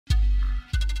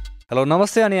Hello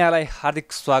नमस्ते अनि यहाँलाई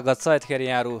हार्दिक स्वागत छ। यतिखेर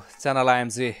यहाँहरू च्यानल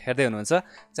आइएमजी हेर्दै हुनुहुन्छ।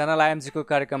 च्यानल आइएमजीको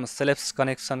कार्यक्रम सेलेब्स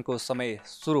कनेक्सनको समय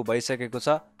सुरु भइसकेको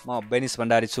छ। म बेनिश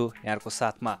भण्डारी छु यहाँहरूको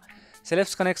साथमा।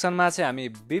 सेलेब्स कनेक्सनमा चाहिँ हामी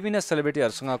विभिन्न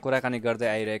सेलिब्रिटीहरूसँग कुराकानी गर्दै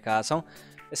आइरहेका छौँ।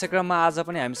 यसै क्रममा आज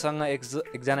पनि हामीसँग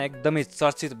एकजना एकदमै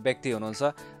चर्चित व्यक्ति हुनुहुन्छ।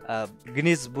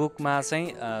 गिनिज बुकमा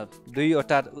चाहिँ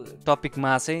दुईवटा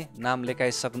टपिकमा चाहिँ नाम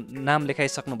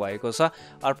लेखाइसक्नु भएको छ।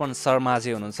 अर्पण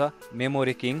शर्माजी हुनुहुन्छ,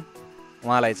 मेमोरी किङ।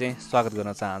 उहाँलाई चाहिँ स्वागत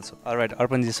गर्न चाहन्छु। अलराइट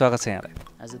अर्पणजी, स्वागत छ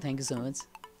यहाँलाई। हजुर, थ्याङ्क यू सो मच।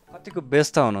 कतिको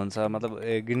व्यस्त हुनुहुन्छ? मतलब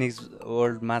गिनिज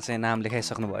वर्ल्डमा चाहिँ नाम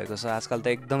लेखाइसक्नु भएको छ। आजकल त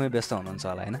एकदमै व्यस्त हुनुहुन्छ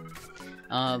होला होइन?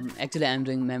 Actually I am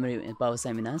doing memory power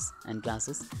seminars and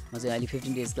classes. म चाहिँ अहिले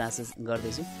 15 days क्लासेस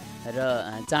गर्दैछु र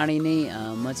चाँडै नै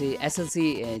म चाहिँ एसएलसी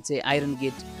चाहिँ आइरन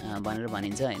गेट भनेर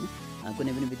भनिन्छ होइन।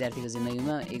 कुनै पनि विद्यार्थीको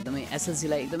जिन्दगीमा एकदमै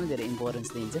एसएलसीलाई एकदमै धेरै इम्पोर्टेन्स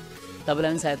दिन्छ।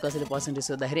 तपाईँलाई पनि सायद कसैले पर्सेन्टेज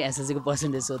सोद्धाखेरि एसएलसीको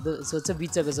पर्सेन्टेज सोध्छ,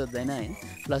 बिचको सोध्दैन होइन,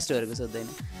 प्लस टूहरूको सोध्दैन।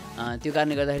 त्यो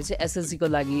कारणले गर्दाखेरि चाहिँ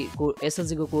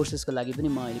एसएलसीको कोर्सेसको लागि पनि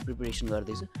म अहिले प्रिपरेसन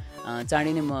गर्दैछु।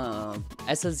 चाँडै नै म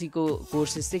एसएलसीको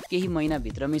कोर्सेस चाहिँ केही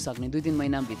महिनाभित्रमै सक्ने, 2-3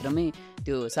 महिनाभित्रमै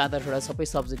त्यो 7-8वटा सबै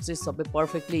सब्जेक्ट चाहिँ सबै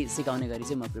पर्फेक्टली सिकाउने गरी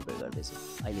चाहिँ म प्रिपेयर गर्दैछु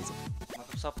अहिले चाहिँ।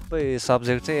 सबै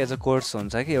सब्जेक्ट चाहिँ एज अ कोर्स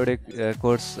हुन्छ कि एउटै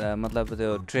कोर्स, मतलब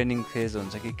त्यो ट्रेनिङ फेज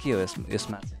हुन्छ कि के हो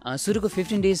यसमा? सुरुको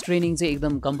 15 days ट्रेनिङ चाहिँ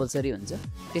एकदम कम्पलसरी हुन्छ।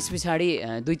 त्यस पछाडि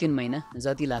 2-3 महिना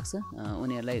जति लाग्छ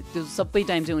उनीहरूलाई, त्यो सबै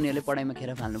टाइम चाहिँ उनीहरूले पढाइमा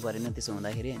खेर फाल्नु परेन। त्यसो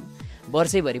हुँदाखेरि होइन,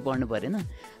 वर्षैभरि पढ्नु परेन।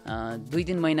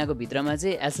 2-3 महिनाको भित्रमा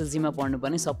चाहिँ एसएलसीमा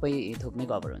पढ्नुपर्ने सबै थोक नै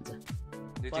कभर हुन्छ।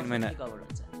 2-3 महिना कभर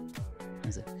हुन्छ।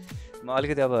 हजुर, म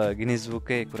अलिकति अब गिनिज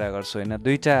बुककै कुरा गर्छु होइन।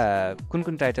 दुईवटा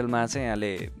कुन टाइटलमा चाहिँ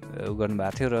यहाँले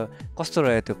गर्नुभएको थियो र कस्तो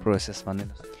रह्यो त्यो प्रोसेस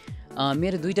भनिदिनुहोस्।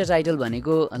 मेरो 2टा टाइटल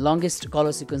भनेको लङ्गेस्ट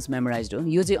कलर सिक्वेन्स मेमोराइज्ड हो।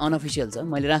 यो चाहिँ अनअफिसियल छ,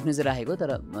 मैले राख्नु चाहिँ राखेको, तर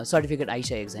सर्टिफिकेट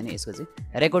आइसकेको छैन। यसको चाहिँ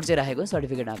रेकर्ड चाहिँ राखेको,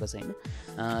 सर्टिफिकेट आएको छैन।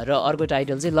 र अर्को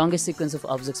टाइटल चाहिँ longest sequence of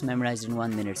objects memorised in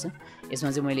 1 minute छ। यसमा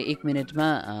चाहिँ मैले 1 मिनटमा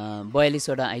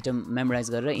 42वटा आइटम मेमोराइज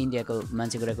गरेर इन्डियाको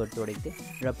मान्छेको रेकर्ड तोडेको थिएँ।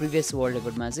 र प्रिभियस वर्ल्ड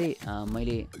रेकर्डमा चाहिँ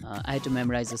मैले I head to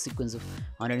memorise the sequence of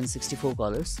 164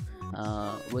 colours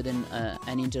within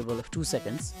an interval of 2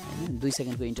 seconds होइन। 2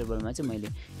 सेकेन्डको इन्टरभलमा चाहिँ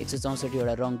मैले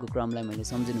 164वटा रङको क्रमलाई मैले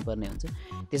सम्झिनुपर्ने हुन्छ।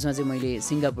 त्यसमा चाहिँ मैले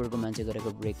सिङ्गापुरको मान्छेको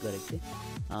रेकर्ड ब्रेक गरेको थिएँ।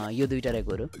 यो 2टा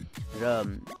रेकर्ड हो।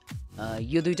 र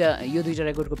यो दुईटा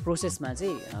रेकर्डको प्रोसेसमा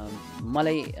चाहिँ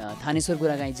मलाई थानेश्वर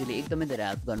गुरागाईजीले एकदमै धेरै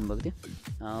हेल्प गर्नुभएको थियो।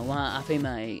 उहाँ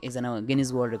आफैमा एकजना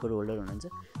गिनिज वर्ल्ड रेकर्ड होल्डर हुनुहुन्छ।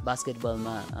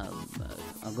 बास्केटबलमा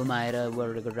घुमाएर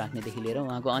वर्ल्ड रेकर्ड राख्नेदेखि लिएर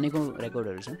उहाँको अनेकौँ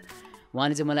रेकर्डहरू छन्।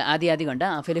 उहाँले चाहिँ मलाई आधी घन्टा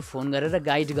आफैले फोन गरेर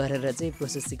गाइड गरेर चाहिँ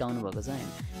प्रोसेस सिकाउनु भएको छ होइन।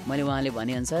 मैले उहाँले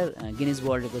भनेअनुसार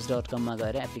guinnessworldrecords.com मा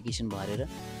गएर एप्लिकेसन भरेर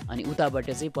अनि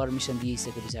उताबाट चाहिँ पर्मिसन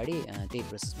दिइसके पछाडि त्यही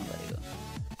प्रोसेसमा गरेको।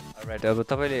 राइट, अब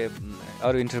तपाईँले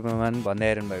अरू इन्टरभ्यूमा पनि भन्दै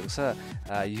आइरहनु भएको छ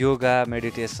योगा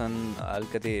मेडिटेसन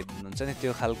अलिकति हुन्छ नि,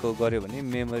 त्यो खालको गऱ्यो भने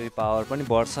मेमोरी पावर पनि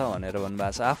बढ्छ भनेर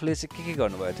भन्नुभएको छ। आफूले चाहिँ के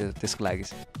गर्नुभयो त्यो त्यसको लागि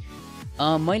चाहिँ?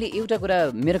 मैले एउटा कुरा,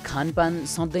 मेरो खानपान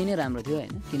सधैँ नै राम्रो थियो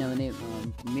होइन। किनभने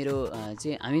मेरो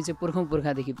चाहिँ हामी चाहिँ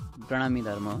पुर्खादेखि प्रणामी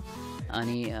धर्म हो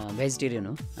अनि भेजिटेरियन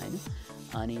हो होइन।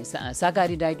 अनि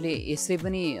शाकाहारी डाइटले यसै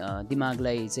पनि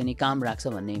दिमागलाई चाहिँ नि काम राख्छ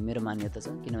भन्ने मेरो मान्यता छ।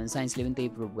 किनभने साइन्सले पनि त्यही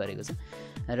प्रुभ गरेको छ।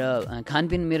 र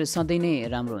खानपिन मेरो सधैँ नै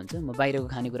राम्रो हुन्छ। म बाहिरको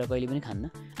खानेकुरा कहिले पनि खान्न।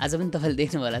 आज पनि तपाईँले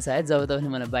देख्नुभयो होला सायद, जब तपाईँले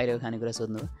मलाई बाहिरको खानेकुरा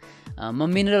सोध्नुभयो। म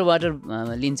मिनरल वाटर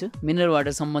लिन्छु, मिनरल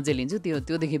वाटरसम्म चाहिँ लिन्छु।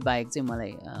 त्योदेखि बाहेक चाहिँ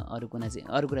मलाई अरू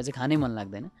कुरा चाहिँ खानै मन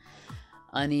लाग्दैन।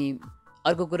 अनि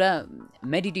अर्को कुरा,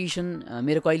 मेडिटेसन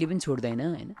मेरो कहिले पनि छोड्दैन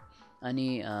होइन। अनि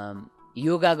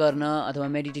योगा गर्न अथवा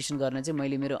मेडिटेसन गर्न चाहिँ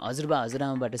मैले मेरो हजुरबा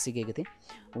हजुरआमाबाट सिकेको थिएँ।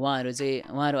 उहाँहरू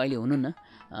अहिले हुनुहुन्न,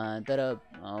 तर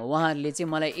उहाँहरूले चाहिँ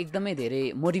मलाई एकदमै धेरै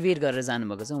मोटिभेट गरेर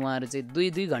जानुभएको छ। उहाँहरू चाहिँ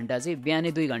 2 घन्टा चाहिँ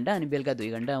बिहानै 2 घन्टा अनि बेलुका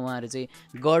 2 घन्टा उहाँहरू चाहिँ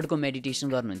गडको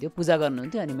मेडिटेसन गर्नुहुन्थ्यो, पूजा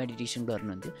गर्नुहुन्थ्यो अनि मेडिटेसन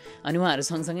गर्नुहुन्थ्यो। अनि उहाँहरू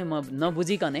सँगसँगै म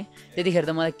नबुझिकनै, त्यतिखेर त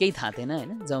मलाई केही थाहा थिएन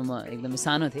होइन, जब म एकदमै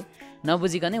सानो थिएँ,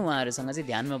 नबुझिकनै उहाँहरूसँग चाहिँ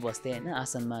ध्यानमा बस्थेँ होइन,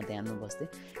 आसनमा ध्यानमा बस्थेँ।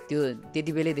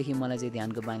 त्यति बेलैदेखि मलाई चाहिँ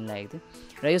ध्यानको बानी लागेको थियो।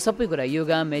 र यो सबै कुरा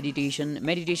योगा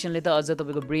मेडिटेसनले त अझ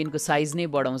तपाईँको ब्रेनको साइज नै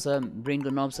बढाउँछ, ब्रेनको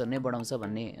नर्भ्सहरू नै बढाउँछ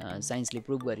भन्ने साइन्सले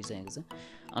प्रुभ गरिसकेको छ।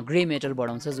 ग्रे मेटर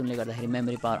बढाउँछ, जुनले गर्दाखेरि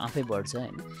मेमोरी पावर आफै बढ्छ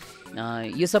होइन।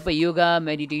 यो सबै योगा,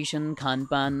 मेडिटेसन,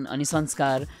 खानपान अनि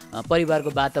संस्कार, परिवारको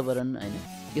वातावरण होइन,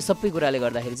 यो सबै कुराले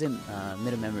गर्दाखेरि चाहिँ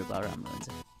मेरो मेमोरी पावर राम्रो हुन्छ।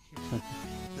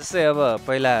 जस्तै अब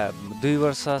पहिला 2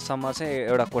 वर्षसम्म चाहिँ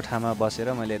एउटा कोठामा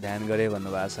बसेर मैले ध्यान गरेँ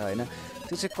भन्नुभएको छ होइन।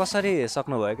 त्यो चाहिँ कसरी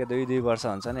सक्नुभयो? क्या 2 वर्ष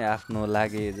हुन्छ नि आफ्नो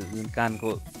लागि, जुन कानको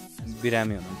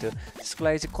बिरामी हुनुहुन्थ्यो, त्यसको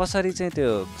लागि चाहिँ कसरी चाहिँ त्यो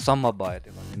सम्भव भयो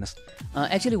त्यो भनिदिनुहोस्।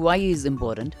 Actually why is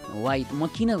important. Why म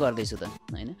किन गर्दैछु त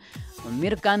होइन।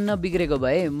 मेरो कान नबिग्रेको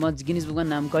भए म गिनिज बुकमा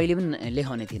नाम कहिले पनि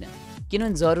लेखाउने थिइनँ।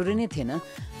 किनभने जरुरी नै थिएन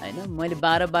होइन। मैले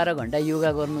 12 घन्टा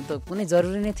योगा गर्नु त कुनै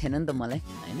जरुरी नै थिएन नि त मलाई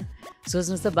होइन।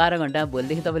 सोच्नुहोस् त 12 घन्टा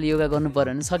भोलिदेखि तपाईँले योगा गर्नु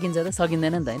पऱ्यो भने सकिन्छ त,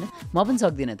 सकिँदैन नि त होइन। म पनि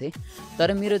सक्दिनँ थिएँ,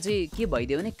 तर मेरो चाहिँ के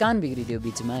भइदियो भने कान बिग्रिदियो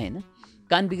बिचमा होइन।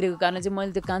 कान बिग्रेको कारणले चाहिँ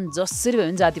मैले त्यो कान जसरी भए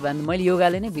पनि जाति पार्नु, मैले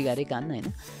योगाले नै बिगारेँ कान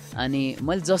होइन। अनि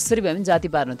मैले जसरी भए पनि जाति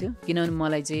पार्नु थियो, किनभने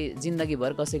मलाई चाहिँ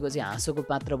जिन्दगीभर कसैको चाहिँ हाँसोको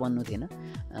पात्र बन्नु थिएन।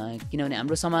 किनभने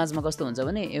हाम्रो समाजमा कस्तो हुन्छ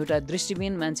भने एउटा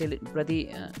दृष्टिविहीन मान्छेले प्रति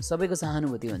सबैको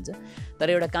सहानुभूति हुन्छ, तर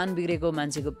एउटा कान बिग्रेको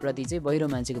मान्छेको प्रति चाहिँ, बहिरो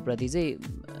मान्छेको प्रति चाहिँ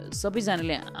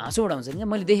सबैजनाले हाँसो उडाउँछ नि।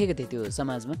 मैले देखेको थिएँ त्यो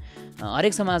समाजमा,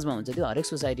 हरेक समाजमा हुन्छ त्यो, हरेक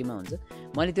सोसाइटीमा हुन्छ।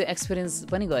 मैले त्यो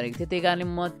एक्सपिरियन्स पनि गरेको थिएँ, त्यही कारणले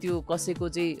म त्यो कसैको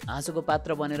चाहिँ हाँसोको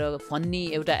पात्र बनेर फन्नी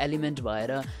एउटा एलिमेन्ट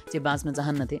भएर चाहिँ बाँच्न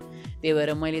चाहन्न थिएँ। त्यही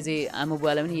भएर मैले चाहिँ आमा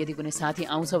बुवालाई पनि यदि कुनै साथी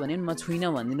आउँछ भने म छुइनँ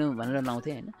भनिदिनु भनेर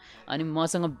लाउँथेँ होइन। अनि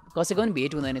मसँग कसैको पनि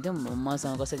भेट हुँदैन थियो,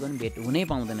 मसँग कसैको पनि भेट हुनै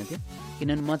पाउँदैन थियो,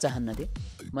 किनभने म चाहन्न थिएँ।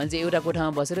 मैले चाहिँ एउटा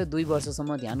कोठामा बसेर 2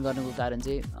 वर्षसम्म ध्यान गर्नुको कारण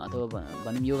चाहिँ, अथवा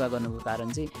भनौँ योगा गर्नुको कारण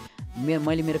चाहिँ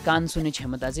मैले मेरो कान सुन्ने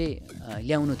क्षमता चाहिँ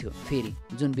ल्याउनु थियो फेरि,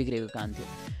 जुन बिग्रेको कान थियो।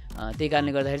 त्यही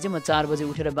कारणले गर्दाखेरि चाहिँ म 4 बजे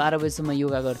उठेर 12 बजीसम्म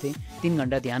योगा गर्थेँ, 3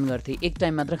 घन्टा ध्यान गर्थेँ, एक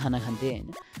टाइम मात्र खाना खान्थेँ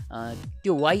होइन।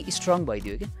 त्यो वाइ स्ट्रङ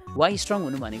भइदियो क्या। वाइ स्ट्रङ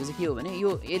हुनु भनेको चाहिँ के हो भने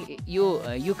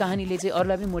यो कहानीले चाहिँ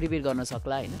अरूलाई पनि मोटिभेट गर्न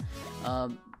सक्ला होइन।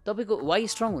 तपाईँको वाइ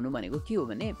स्ट्रङ हुनु भनेको के हो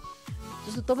भने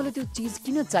जस्तो तपाईँलाई त्यो चिज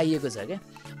किन चाहिएको छ क्या।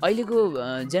 अहिलेको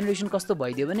जेनेरेसन कस्तो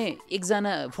भइदियो भने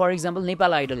एकजना फर इक्जाम्पल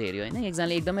नेपाल आइडल हेऱ्यो होइन,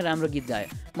 एकजनाले एकदमै राम्रो गीत गायो,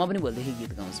 म पनि भोलिदेखि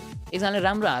गीत गाउँछु। एकजनाले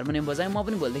राम्रो हार्मोनियम बजायो, म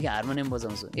पनि भोलिदेखि हार्मोनियम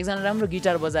बजाउँछु। एकजनाले राम्रो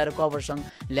गिटार बजाएर कभर सङ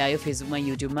ल्यायो फेसबुकमा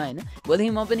युट्युबमा होइन,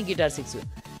 भोलिदेखि म पनि गिटार सिक्छु।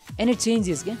 एन्ड इट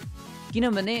चेन्जेस क्या।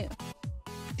 किनभने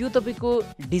त्यो तपाईँको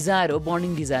डिजायर हो,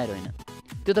 बर्निङ डिजायर होइन,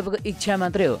 त्यो तपाईँको इच्छा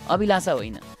मात्रै हो, अभिलाषा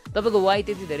होइन। तपाईँको वाइ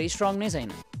त्यति धेरै स्ट्रङ नै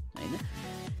छैन होइन।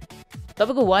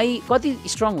 तपाईँको वाइ कति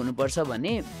स्ट्रङ हुनुपर्छ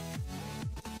भने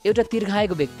एउटा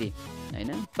तिर्खाएको व्यक्ति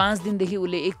होइन, 5 दिनदेखि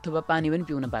उसले एक थोपा पानी पनि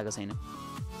पिउन पाएको छैन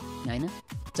होइन,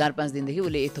 4-5 दिनदेखि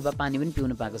उसले एक थोपा पानी पनि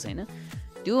पिउन पाएको छैन।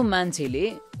 त्यो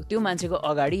मान्छेको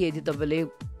अगाडि यदि तपाईँले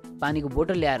पानीको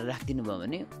बोतल ल्याएर राखिदिनु भयो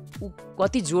भने ऊ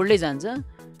कति जोडले जान्छ,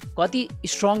 कति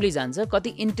स्ट्रङली जान्छ, कति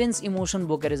इन्टेन्स इमोसन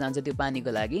बोकेर जान्छ त्यो पानीको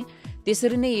लागि।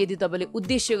 त्यसरी नै यदि तपाईँले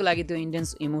उद्देश्यको लागि त्यो इन्टेन्स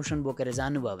इमोसन बोकेर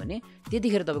जानुभयो भने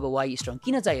त्यतिखेर तपाईँको वाइ स्ट्रङ।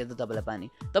 किन चाहियो त तपाईँलाई पानी?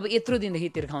 तपाईँ यत्रो दिनदेखि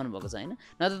तिर्खाउनु भएको छ होइन,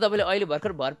 न त तपाईँले अहिले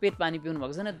भर्खर भरपेट पानी पिउनु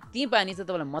भएको छैन, ती पानी चाहिँ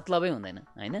तपाईँलाई मतलबै हुँदैन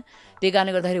होइन। त्यही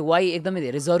कारणले गर्दाखेरि वाइ एकदमै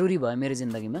धेरै जरुरी भयो मेरो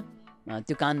जिन्दगीमा।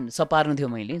 त्यो कान सपार्नु थियो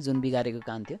मैले, जुन बिगारेको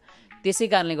कान थियो, त्यसै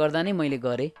कारणले गर्दा नै मैले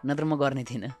गरेँ, नत्र म गर्ने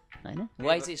थिइनँ होइन।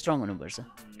 वाइ चाहिँ स्ट्रङ हुनुपर्छ।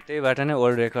 त्यहीबाट नै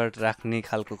वर्ल्ड रेकर्ड राख्ने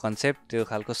खालको कन्सेप्ट त्यो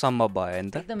खालको सम्भव भयो नि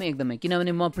त। एकदमै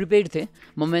किनभने म प्रिपेयर्ड थिएँ।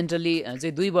 म मेन्टली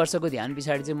चाहिँ 2 वर्षको ध्यान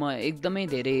पछाडि चाहिँ म एकदमै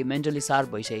धेरै मेन्टली सार्प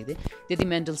भइसकेको थिएँ। त्यति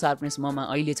मेन्टल सार्पनेस ममा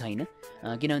अहिले छैन,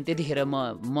 किनभने त्यतिखेर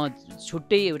म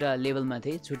छुट्टै एउटा लेभलमा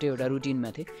थिएँ, छुट्टै एउटा रुटिनमा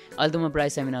थिएँ। अहिले त म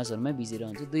प्रायः सेमिनार्सहरूमै बिजी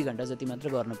रहन्छु, 2 घन्टा जति मात्र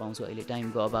गर्न पाउँछु, अहिले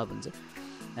टाइमको अभाव हुन्छ।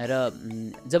 र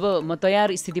जब म तयार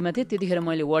स्थितिमा थिएँ त्यतिखेर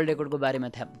मैले वर्ल्ड रेकर्डको बारेमा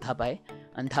थाहा पाएँ,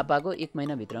 अनि थाहा पाएको 1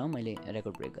 महिना भित्रमा मैले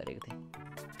रेकर्ड ब्रेक गरेको थिएँ।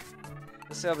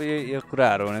 जस्तै अब यो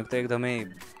कुराहरू भनेको त एकदमै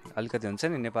अलिकति हुन्छ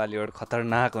नि, नेपाली वर्ड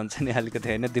खतरनाक हुन्छ नि अलिकति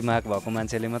होइन, दिमाग भएको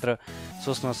मान्छेले मात्र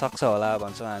सोच्न सक्छ होला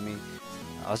भन्छौँ हामी।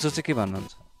 हजुर चाहिँ के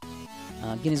भन्नुहुन्छ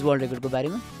गिनिज वर्ल्ड रेकर्डको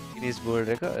बारेमा? गिनिज वर्ल्ड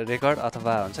रेकर्ड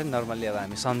अथवा हुन्छ नि नर्मल्ली अब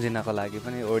हामी सम्झिनको लागि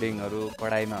पनि वर्डिङहरू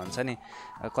पढाइमा हुन्छ नि,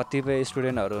 कतिपय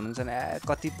स्टुडेन्टहरू हुनुहुन्छ नि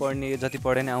कति पढ्ने जति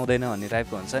पढे नि आउँदैन भन्ने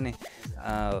टाइपको हुन्छ नि,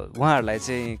 उहाँहरूलाई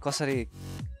चाहिँ कसरी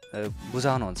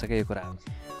बुझाउनुहुन्छ क्या यो कुराहरू?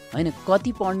 होइन,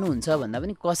 कति पढ्नुहुन्छ भन्दा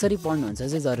पनि कसरी पढ्नुहुन्छ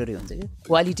चाहिँ जरुरी हुन्छ कि।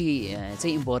 क्वालिटी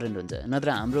चाहिँ इम्पोर्टेन्ट हुन्छ, नत्र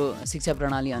हाम्रो शिक्षा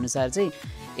प्रणाली अनुसार चाहिँ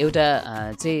एउटा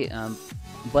चाहिँ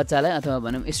बच्चालाई अथवा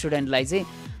भनौँ स्टुडेन्टलाई चाहिँ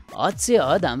हद से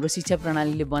हद हाम्रो शिक्षा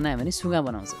प्रणालीले बनायो भने सुगा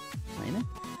बनाउँछ होइन।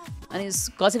 अनि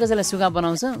कसैलाई सुगा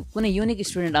बनाउँछ, कुनै युनिक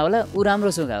स्टुडेन्ट आउला ऊ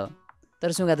राम्रो सुगा हो,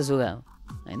 तर सुगा त सुगा हो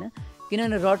होइन।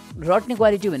 किनभने रट्ने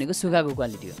क्वालिटी भनेको सुगाको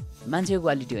क्वालिटी हो, मान्छेको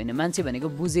क्वालिटी होइन। मान्छे भनेको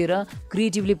बुझेर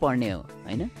क्रिएटिभली पढ्ने हो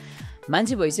होइन।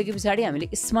 मान्छे भइसके पछाडि हामीले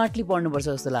स्मार्टली पढ्नुपर्छ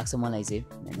जस्तो लाग्छ मलाई चाहिँ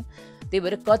होइन। त्यही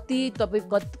भएर तपाईँ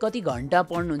कति घन्टा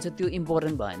पढ्नुहुन्छ त्यो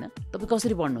इम्पोर्टेन्ट भएन, तपाईँ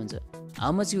कसरी पढ्नुहुन्छ।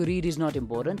 How much you read is not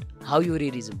important, how you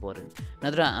read is important.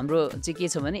 नत्र हाम्रो चाहिँ के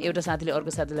छ भने एउटा साथीले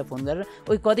अर्को साथीलाई फोन गरेर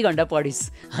ओइ कति घन्टा पढिस्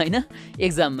होइन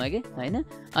एक्जाममा के होइन।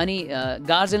 अनि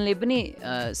गार्जेनले पनि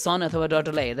सन अथवा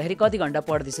डटरलाई हेर्दाखेरि कति घन्टा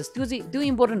पढ्दैछस् त्यो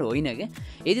इम्पोर्टेन्ट होइन क्या।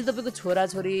 यदि तपाईँको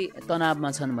छोराछोरी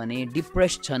तनावमा छन् भने,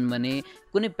 डिप्रेस्ड छन् भने,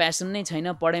 कुनै प्यासन नै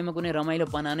छैन, पढाइमा कुनै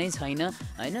रमाइलोपना नै छैन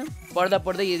होइन,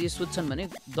 पढ्दै यदि सुत्छन् भने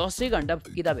 10 घन्टा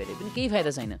किताब हेरे पनि केही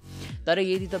फाइदा छैन। तर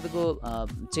यदि तपाईँको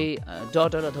चाहिँ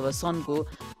डटर अथवा सनको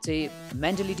चाहिँ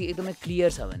मेन्टालिटी एकदमै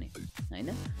क्लियर छ भने होइन,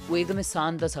 ऊ एकदमै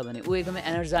शान्त छ भने, ऊ एकदमै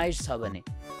एनर्जाइज छ भने,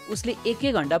 ऊ उसले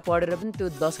 1 घन्टा पढेर पनि त्यो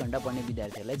 10 घन्टा पढ्ने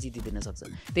विद्यार्थीहरूलाई जितिदिन सक्छ।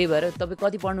 त्यही भएर तपाईँ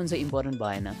कति पढ्नुहुन्छ इम्पोर्टेन्ट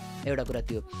भएन, एउटा कुरा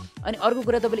त्यो। अनि अर्को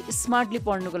कुरा तपाईँले स्मार्टली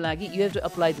पढ्नुको लागि you have to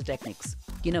apply the techniques.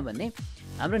 किनभने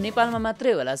हाम्रो नेपालमा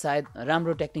मात्रै होला सायद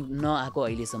राम्रो टेक्निक नआएको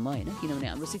अहिलेसम्म होइन, किनभने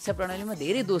हाम्रो शिक्षा प्रणालीमा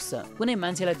धेरै दोष छ। कुनै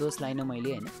मान्छेलाई दोष लाइन मैले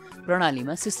होइन,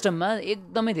 प्रणालीमा सिस्टममा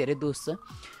एकदमै धेरै दोष छ।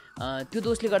 त्यो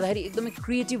दोषले गर्दाखेरि एकदमै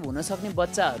क्रिएटिभ हुन सक्ने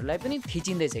बच्चाहरूलाई पनि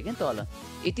थिचिँदैछ क्या तल।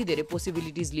 यति धेरै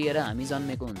पोसिबिलिटिज लिएर हामी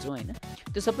जन्मेको हुन्छौँ होइन,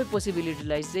 त्यो सबै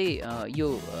पोसिबिलिटीलाई चाहिँ यो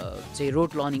चाहिँ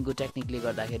रोट लर्निङको टेक्निकले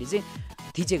गर्दाखेरि चाहिँ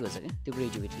थिचेको छ क्या त्यो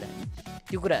क्रिएटिभिटीलाई होइन।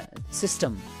 त्यो कुरा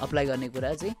सिस्टम अप्लाई गर्ने कुरा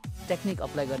चाहिँ टेक्निक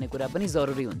अप्लाई गर्ने कुरा पनि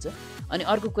जरुरी हुन्छ। अनि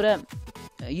अर्को कुरा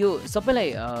यो सबैलाई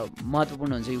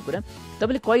महत्त्वपूर्ण हुन्छ यो कुरा,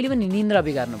 तपाईँले कहिले पनि निन्द्रा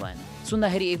बिगार्नु भएन।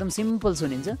 सुन्दाखेरि एकदम सिम्पल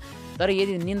सुनिन्छ, तर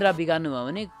यदि निन्द्रा बिगार्नु भयो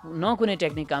भने न कुनै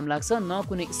टेक्निक काम लाग्छ न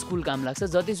कुनै स्कुल काम लाग्छ।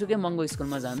 जतिसुकै महँगो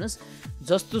स्कुलमा जानुहोस्,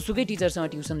 जस्तोसुकै टिचरसँग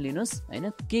ट्युसन लिनुहोस् होइन,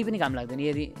 केही पनि काम लाग्दैन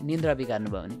यदि निन्द्रा बिगार्नु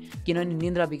भयो भने। किनभने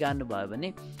निन्द्रा बिगार्नु भयो भने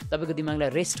तपाईँको दिमागलाई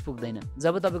रेस्ट पुग्दैन।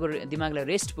 जब तपाईँको दिमागलाई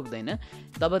रेस्ट पुग्दैन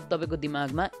तब तपाईँको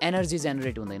दिमागमा एनर्जी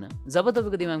जेनेरेट हुँदैन। जब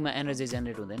तपाईँको दिमागमा एनर्जी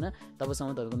जेनेरेट हुँदैन तबसम्म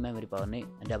तपाईँको मेमोरी पावर नै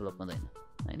डेभलप हुँदैन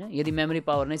होइन। यदि मेमोरी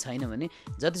पावर नै छैन भने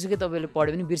जतिसुकै तपाईँले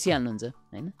पढ्यो पनि बिर्सिहाल्नुहुन्छ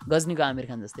होइन, गजनीको आमिर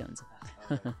खान जस्तै हुन्छ।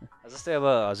 जस्तै अब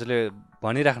हजुरले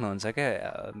भनिराख्नुहुन्छ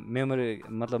क्या मेमोरी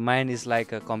मतलब mind is like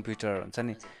a computer हुन्छ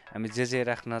नि, हामी जे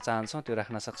राख्न चाहन्छौँ त्यो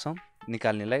राख्न सक्छौँ,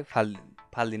 निकाल्नेलाई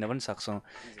फालिदिन पनि सक्छौँ।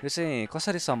 यो चाहिँ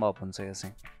कसरी सम्भव हुन्छ? यो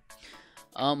चाहिँ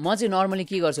म चाहिँ नर्मली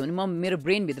के गर्छु भने म मेरो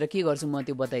ब्रेनभित्र के गर्छु म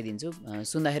त्यो बताइदिन्छु।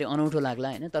 सुन्दाखेरि अनौठो लाग्ला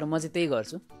होइन, तर म चाहिँ त्यही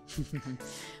गर्छु।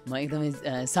 म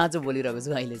एकदमै साँचो बोलिरहेको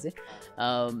छु अहिले चाहिँ।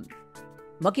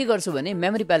 म के गर्छु भने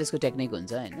मेमोरी प्यालेसको टेक्निक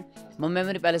हुन्छ होइन, म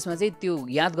मेमोरी प्यालेसमा चाहिँ त्यो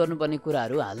याद गर्नुपर्ने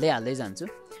कुराहरू हाल्दै जान्छु।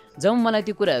 जब मलाई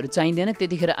त्यो कुराहरू चाहिँदैन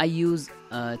त्यतिखेर आई युज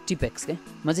टिपेक्स क्या।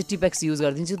 म चाहिँ टिपेक्स युज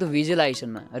गरिदिन्छु त्यो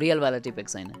भिजुअलाइजेसनमा, रियलवाला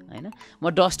टिपेक्स होइन। म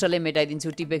डस्टरले मेटाइदिन्छु,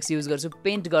 टिपेक्स युज गर्छु,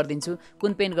 पेन्ट गरिदिन्छु।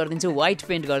 कुन पेन्ट गरिदिन्छु? व्हाइट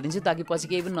पेन्ट गरिदिन्छु ताकि पछि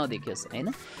केही पनि नदेखियोस्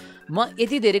होइन। म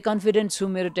यति धेरै कन्फिडेन्ट छु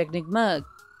मेरो टेक्निकमा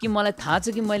कि मलाई थाहा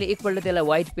छ कि मैले एकपल्ट त्यसलाई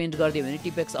व्हाइट पेन्ट गरिदिएँ भने,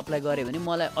 टिपेक्स अप्लाई गरेँ भने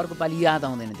मलाई अर्को पालि याद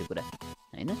आउँदैन त्यो कुरा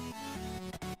होइन।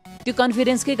 त्यो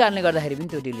कन्फिडेन्सकै कारणले गर्दाखेरि पनि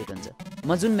त्यो डिलिट हुन्छ।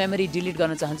 म जुन मेमोरी डिलिट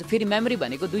गर्न चाहन्छु, फेरि मेमोरी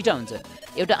भनेको दुईवटा हुन्छ,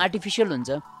 एउटा आर्टिफिसियल हुन्छ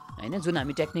होइन जुन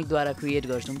हामी टेक्निकद्वारा क्रिएट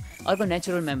गर्छौँ, अर्को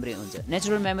नेचुरल मेमोरी हुन्छ।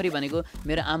 नेचुरल मेमोरी भनेको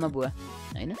मेरो आमा बुवा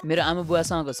होइन, मेरो आमा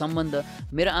बुवासँगको सम्बन्ध,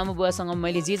 मेरो आमा बुवासँग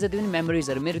मैले जे जति पनि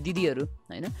मेमोरिजहरू, मेरो दिदीहरू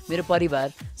होइन, मेरो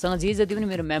परिवारसँग जे जति पनि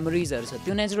मेरो मेमोरिजहरू छ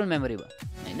त्यो नेचुरल मेमोरी भयो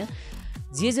होइन।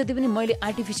 जे जति पनि मैले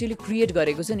आर्टिफिसियली क्रिएट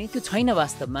गरेको छु नि त्यो छैन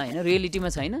वास्तवमा होइन, रियलिटीमा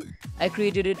छैन। आई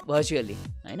क्रिएटेड इट भर्चुअली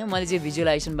होइन, मैले चाहिँ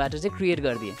भिजुअलाइजेसनबाट चाहिँ क्रिएट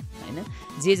गरिदिएँ होइन।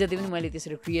 जे जति पनि मैले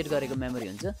त्यसरी क्रिएट गरेको मेमोरी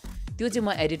हुन्छ त्यो चाहिँ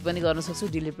म एडिट पनि गर्न सक्छु,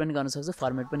 डिलिट पनि गर्न सक्छु,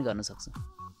 फर्मेट पनि गर्न सक्छु।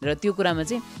 र त्यो कुरामा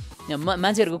चाहिँ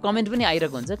मान्छेहरूको कमेन्ट पनि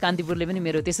आइरहेको हुन्छ। कान्तिपुरले पनि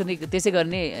मेरो त्यसै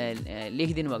गर्ने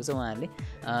लेखिदिनु भएको छ, उहाँहरूले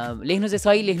लेख्नु चाहिँ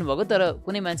सही लेख्नुभएको, तर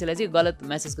कुनै मान्छेलाई चाहिँ गलत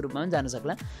मेसेजको रूपमा पनि जान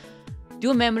सक्ला। त्यो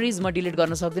मेमोरिज म डिलिट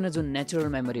गर्न सक्दिनँ जुन नेचुरल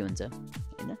मेमोरी हुन्छ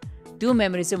होइन। त्यो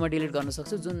मेमोरी चाहिँ म डिलिट गर्न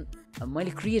सक्छु जुन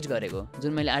मैले क्रिएट गरेको,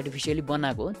 जुन मैले आर्टिफिसियली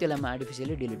बनाएको त्यसलाई म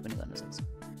आर्टिफिसियली डिलिट पनि गर्न सक्छु।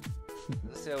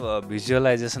 जस्तै अब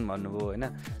भिजुअलाइजेसन भन्नुभयो होइन,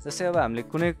 जस्तै अब हामीले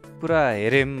कुनै कुरा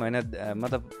हेऱ्यौँ होइन,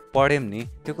 मतलब पढ्यौँ नि,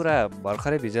 त्यो कुरा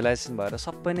भर्खरै भिजुअलाइजेसन भएर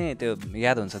सबै नै त्यो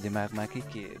याद हुन्छ दिमागमा कि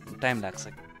के टाइम लाग्छ?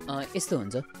 यस्तो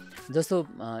हुन्छ जस्तो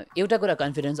एउटा कुरा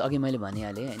कन्फिडेन्स अघि मैले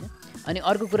भनिहालेँ होइन, अनि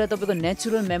अर्को कुरा तपाईँको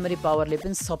नेचुरल मेमोरी पावरले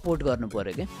पनि सपोर्ट गर्नु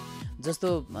पऱ्यो क्या। जस्तो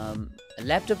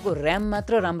ल्यापटपको ऱ्याम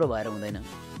मात्र राम्रो भएर हुँदैन,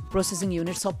 प्रोसेसिङ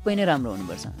युनिट सबै नै राम्रो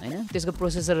हुनुपर्छ होइन, त्यसको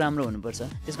प्रोसेसर राम्रो हुनुपर्छ,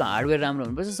 त्यसको हार्डवेयर राम्रो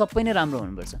हुनुपर्छ, सबै नै राम्रो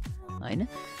हुनुपर्छ होइन।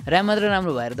 ऱ्याम मात्र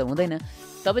राम्रो भएर त हुँदैन।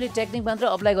 तपाईँले टेक्निक मात्र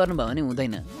अप्लाई गर्नुभयो भने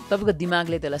हुँदैन, तपाईँको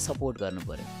दिमागले त्यसलाई सपोर्ट गर्नु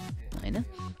पऱ्यो होइन।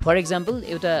 फर इक्जाम्पल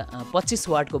एउटा 25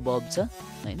 वाटको बल्ब छ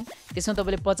होइन, त्यसमा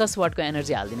तपाईँले 50 वाटको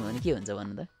एनर्जी हालिदिनु भने के हुन्छ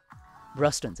भन्नु त?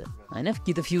 ब्रस्ट हुन्छ होइन,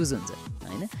 कि त फ्युज हुन्छ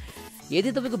होइन। यदि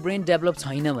तपाईँको ब्रेन डेभलप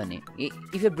छैन भने,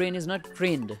 if A brain is not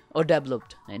trend or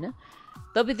developed होइन,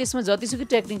 तपाईँ त्यसमा जतिसुकै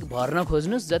टेक्निक भर्न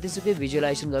खोज्नुहोस्, जतिसुकै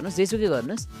भिजुअलाइजेसन गर्नुहोस्, जेसुकै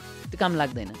गर्नुहोस्, त्यो काम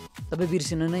लाग्दैन, तपाईँ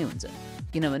बिर्सिनु नै हुन्छ।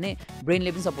 किनभने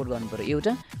ब्रेनले पनि सपोर्ट गर्नु पऱ्यो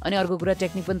एउटा, अनि अर्को कुरा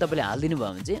टेक्निक पनि तपाईँले हालिदिनु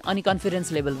भयो भने चाहिँ, अनि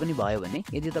कन्फिडेन्स लेभल पनि भयो भने,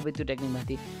 यदि तपाईँ त्यो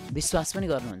टेक्निकमाथि विश्वास पनि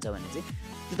गर्नुहुन्छ भने चाहिँ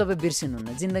त्यो तपाईँ बिर्सिनुहुन्न,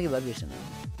 जिन्दगीभर बिर्सिनुहुन्न।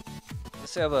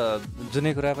 जस्तै अब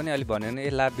जुनै कुरा पनि अलिक भन्यो भने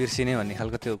लाभ बिर्सिने भन्ने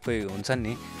खालको त्यो कोही हुन्छन्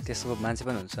नि, त्यसको मान्छे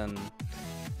पनि हुन्छन्,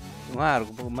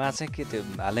 उहाँहरूकोमा चाहिँ के त्यो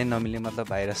हालै नमिल्ने मतलब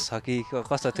भाइरस छ कि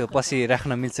कस्तो, त्यो पछि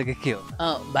राख्न मिल्छ कि के हो?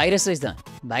 भाइरस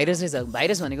रहेछ, भाइरस रहेछ।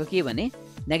 भाइरस भनेको के भने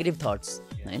नेगेटिभ थट्स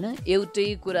होइन, एउटै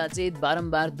कुरा चाहिँ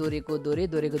बारम्बार दोहोरेको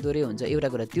दोहोरे हुन्छ एउटा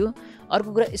कुरा त्यो। अर्को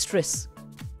कुरा स्ट्रेस,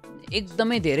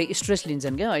 एकदमै धेरै स्ट्रेस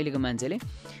लिन्छन् क्या अहिलेको मान्छेले।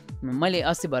 मैले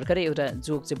अस्ति भर्खरै एउटा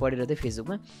जोक चाहिँ पढिरहेको थिएँ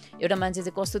फेसबुकमा। एउटा मान्छे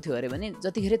चाहिँ कस्तो थियो अरे भने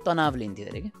जतिखेर तनाव लिन्थ्यो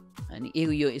अरे क्या, अनि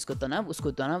यो यसको तनाव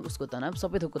उसको तनाव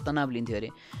सबै थोकको तनाव लिन्थ्यो अरे।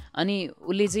 अनि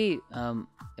उसले चाहिँ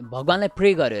भगवान्लाई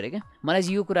प्रे गर्यो अरे क्या, मलाई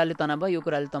चाहिँ यो कुराले तनाव भयो, यो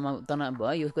कुराले तनाव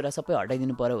भयो, यो कुरा सबै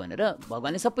हटाइदिनु पऱ्यो भनेर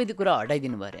भगवान्ले सबै कुरा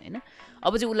हटाइदिनु भयो अरे होइन।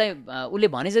 अब चाहिँ उसले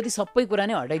भने जति सबै कुरा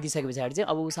नै हटाइदिइसके पछाडि चाहिँ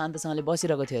अब ऊ शान्तसँगले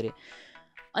बसिरहेको थियो अरे।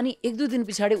 अनि 1-2 दिन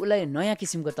पछाडि उसलाई नयाँ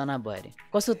किसिमको तनाव भयो अरे।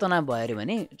 कस्तो तनाव भयो अरे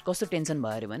भने, कस्तो टेन्सन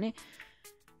भयो अरे भने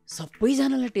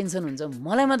सबैजनालाई टेन्सन हुन्छ,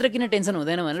 मलाई मात्र किन टेन्सन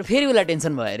हुँदैन भनेर फेरि उसलाई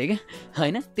टेन्सन भयो अरे क्या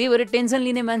होइन। त्यही भएर टेन्सन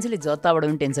लिने मान्छेले जताबाट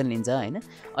पनि टेन्सन लिन्छ होइन।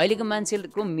 अहिलेको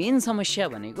मान्छेको मेन समस्या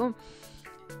भनेको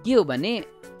के हो भने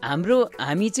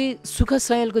हामी चाहिँ सुख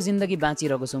सयलको जिन्दगी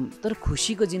बाँचिरहेको छौँ तर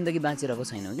खुसीको जिन्दगी बाँचिरहेको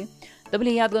छैनौँ कि।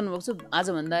 तपाईँले याद गर्नुभएको छ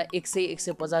आजभन्दा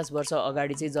 100-150 वर्ष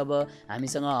अगाडि चाहिँ जब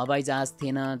हामीसँग हवाई जहाज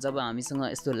थिएन, जब हामीसँग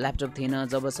यस्तो ल्यापटप थिएन,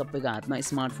 जब सबैको हातमा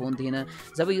स्मार्टफोन थिएन,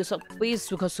 जब यो सबै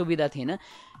सुख सुविधा थिएन,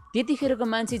 त्यतिखेरको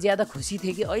मान्छे ज्यादा खुसी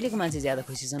थिए कि अहिलेको मान्छे ज्यादा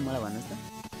खुसी छन्? मलाई भन्नुहोस् त,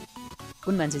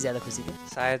 कुन मान्छे ज्यादा खुसी थियो?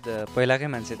 सायद पहिलाकै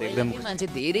मान्छे त एकदम मान्छे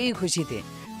धेरै खुसी थिए।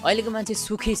 अहिलेको मान्छे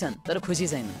सुखी छन् तर खुसी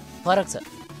छैन, फरक छ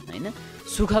होइन।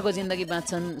 सुखको जिन्दगी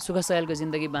बाँच्छन्, सुख सयलको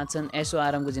जिन्दगी बाँच्छन्, ऐसो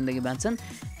आरामको जिन्दगी बाँच्छन्,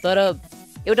 तर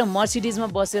एउटा मर्सिडिजमा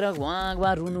बसेर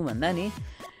वहाँ रुनु भन्दा नि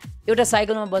एउटा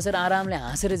साइकलमा बसेर आरामले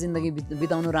हाँसेर जिन्दगी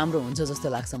बिताउनु राम्रो हुन्छ जस्तो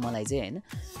लाग्छ मलाई चाहिँ होइन।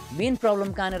 मेन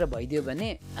प्रब्लम कहाँनिर भइदियो भने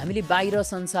हामीले बाहिर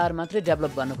संसार मात्रै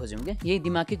डेभलप गर्न खोज्यौँ क्या। यही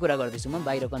दिमागकै कुरा गर्दैछु म,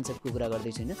 बाहिर कन्सेप्टको कुरा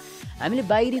गर्दैछु होइन। हामीले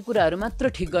बाहिरी कुराहरू मात्र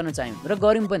ठिक गर्न चाह्यौँ र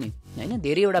गऱ्यौँ पनि होइन।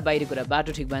 धेरैवटा बाहिरी कुरा,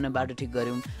 बाटो ठिक भएन बाटो ठिक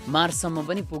गऱ्यौँ, मार्ससम्म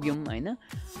पनि पुग्यौँ होइन।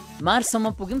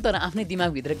 मार्ससम्म पुग्यौँ तर आफ्नै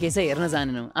दिमागभित्र के छ हेर्न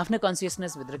जानेनौँ, आफ्नै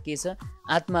कन्सियसनेसभित्र के छ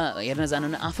आत्मा हेर्न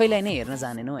जानेनौँ, आफैलाई नै हेर्न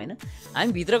जानेनौँ होइन।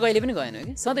 हामी भित्र कहिले पनि गएनौँ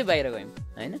कि, सधैँ बाहिर गयौँ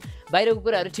होइन। बाहिरको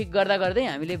कुराहरू ठिक गर्दा गर्दै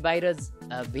हामीले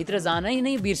भित्र जानै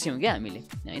नै बिर्स्यौँ क्या हामीले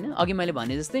होइन। अघि मैले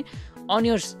भने जस्तै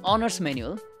अनर्स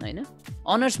म्यानुअल होइन,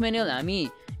 अनर्स म्यानुअल हामी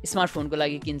स्मार्टफोनको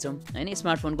लागि किन्छौँ होइन।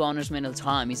 स्मार्टफोनको अनर्स म्यानुअल छ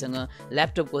हामीसँग,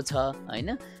 ल्यापटपको छ होइन,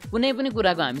 कुनै पनि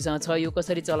कुराको हामीसँग छ। यो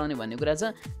कसरी चलाउने भन्ने कुरा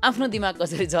छ, आफ्नो दिमाग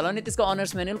कसरी चलाउने त्यसको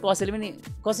अनर्स म्यानुअल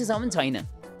कसैसम्म छैन,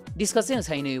 डिस्कसै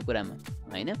छैन यो कुरामा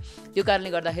होइन। त्यो कारणले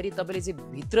गर्दाखेरि तपाईँले चाहिँ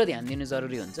भित्र ध्यान दिनु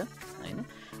जरुरी हुन्छ होइन।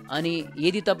 अनि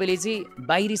यदि तपाईँले चाहिँ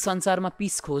बाहिरी संसारमा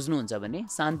पिस खोज्नुहुन्छ भने,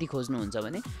 शान्ति खोज्नुहुन्छ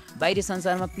भने, बाहिरी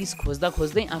संसारमा पिस खोज्दा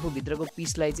खोज्दै आफूभित्रको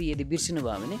पिसलाई चाहिँ यदि बिर्सिनु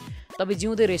भयो भने तपाईँ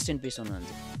जिउँदै रेस्ट एन्ड पिस हुनुहुन्छ,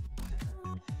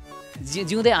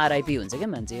 जिउँदै आरआइपी हुन्छ क्या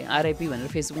मान्छे। आरआइपी भनेर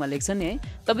फेसबुकमा लेख्छ नि है,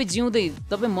 तपाईँ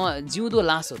जिउँदो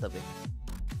लास हो तपाईँ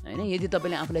होइन, यदि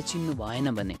तपाईँले आफूलाई चिन्नु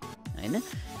भएन भने होइन।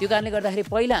 त्यो कारणले गर्दाखेरि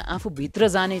पहिला आफूभित्र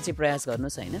जाने चाहिँ प्रयास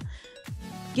गर्नुहोस् होइन।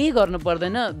 केही गर्नु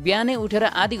पर्दैन, बिहानै उठेर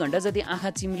आधी घन्टा जति आँखा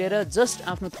चिम्लेर जस्ट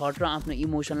आफ्नो थट र आफ्नो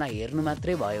इमोसनलाई हेर्नु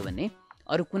मात्रै भयो भने,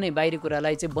 अरू कुनै बाहिरी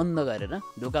कुरालाई चाहिँ बन्द गरेर,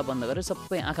 ढोका बन्द गरेर,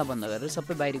 सबै आँखा बन्द गरेर,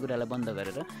 सबै बाहिरी कुरालाई बन्द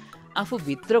गरेर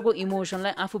आफूभित्रको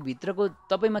इमोसनलाई,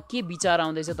 आफूभित्रको तपाईँमा के विचार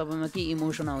आउँदैछ, तपाईँमा के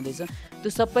इमोसन आउँदैछ, त्यो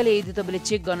सबैले यदि तपाईँले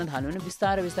चेक गर्न थाल्यो भने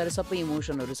बिस्तारै बिस्तारै सबै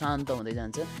इमोसनहरू शान्त हुँदै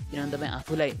जान्छ। किनभने तपाईँ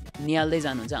आफूलाई निहाल्दै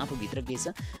जानुहुन्छ आफूभित्र के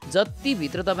छ। जति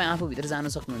भित्र तपाईँ आफूभित्र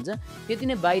जान सक्नुहुन्छ त्यति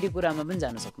नै बाहिरी कुरामा पनि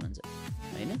जान सक्नुहुन्छ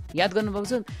होइन। याद गर्नुभएको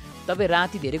छ तपाईँ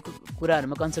राति धेरै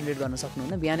कुराहरूमा कन्सन्ट्रेट गर्न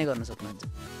सक्नुहुन्न, बिहानै गर्न सक्नुहुन्छ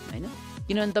होइन।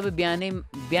 किनभने तपाईँ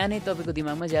बिहानै तपाईँको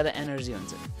दिमागमा ज्यादा एनर्जी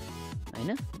हुन्छ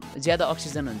होइन, ज्यादा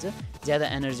अक्सिजन हुन्छ, ज्यादा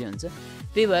एनर्जी हुन्छ।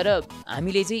 त्यही भएर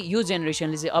हामीले चाहिँ यो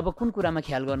जेनेरेसनले चाहिँ अब कुन कुरामा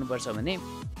ख्याल गर्नुपर्छ भने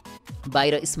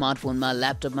बाहिर स्मार्टफोनमा,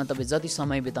 ल्यापटपमा तपाईँ जति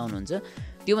समय बिताउनुहुन्छ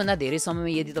त्योभन्दा धेरै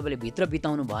समयमा यदि तपाईँले भित्र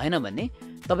बिताउनु भएन भने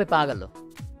तपाईँ पागल हो।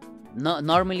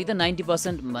 नर्मली त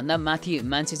 90% भन्दा माथि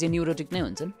मान्छे चाहिँ न्युरोटिक नै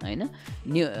हुन्छन् होइन।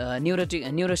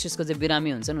 न्युरोसिसको चाहिँ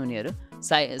बिरामी हुन्छन् उनीहरू।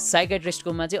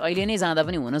 साइकेट्रिस्टकोमा चाहिँ अहिले नै जाँदा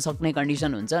पनि हुन सक्ने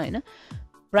कन्डिसन हुन्छ होइन।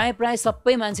 प्राय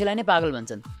सबै मान्छेलाई नै पागल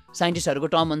भन्छन्, साइन्टिस्टहरूको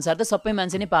टर्म अनुसार त सबै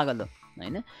मान्छे नै पागल हो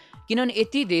होइन। किनभने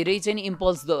यति धेरै चाहिँ नि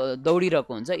इम्पल्स दौडिरहेको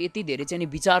हुन्छ, यति धेरै चाहिँ नि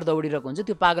विचार दौडिरहेको हुन्छ,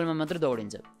 त्यो पागलमा मात्र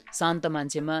दौडिन्छ, शान्त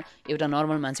मान्छेमा, एउटा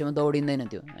नर्मल मान्छेमा दौडिँदैन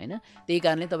त्यो होइन। त्यही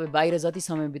कारणले तपाईँ बाहिर जति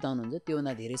समय बिताउनुहुन्छ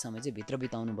त्योभन्दा धेरै समय चाहिँ भित्र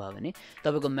बिताउनु भयो भने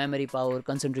तपाईँको memory power,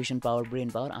 concentration power, brain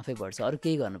power आफै बढ्छ, अरू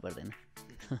केही गर्नु पर्दैन।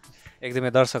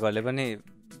 एकदमै दर्शकहरूले पनि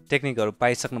टेक्निकहरू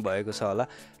पाइसक्नु भएको छ होला।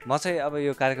 म चाहिँ अब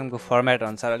यो कार्यक्रमको फर्मेट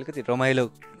अनुसार अलिकति रमाइलो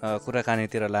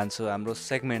कुराकानीतिर लान्छु। हाम्रो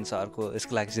सेगमेन्ट छ अर्को,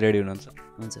 यसको लागि चाहिँ रेडी हुनुहुन्छ?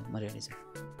 हुन्छ, म रेडी छु।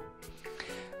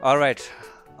 अलराइट,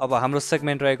 अब हाम्रो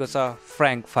सेगमेन्ट रहेको छ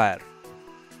फ्र्याङ्क फायर।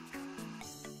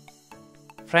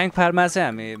 फ्र्याङ्क फायरमा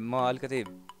चाहिँ म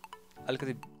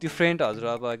अलिकति डिफ्रेन्ट, हजुर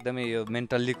अब एकदमै यो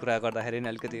मेन्टल्ली कुरा गर्दाखेरि नि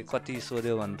अलिकति कति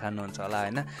सोध्यो भन्नु ठान्नुहुन्छ होला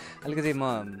होइन। अलिकति म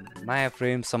माया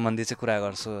प्रेम सम्बन्धी चाहिँ कुरा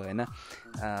गर्छु होइन।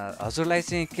 हजुरलाई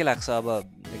चाहिँ के लाग्छ, अब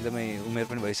एकदमै उमेर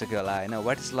पनि भइसक्यो होला होइन,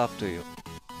 what is love to you?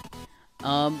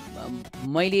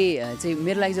 मैले चाहिँ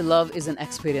मेरो लागि चाहिँ लभ इज एन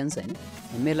एक्सपिरियन्स होइन।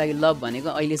 मेरो लागि लभ भनेको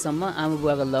अहिलेसम्म आमा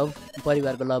बुवाको लभ,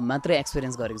 परिवारको लभ मात्रै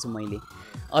एक्सपिरियन्स गरेको छु मैले।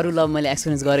 अरू लभ मैले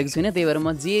एक्सपिरियन्स गरेको छुइनँ। त्यही भएर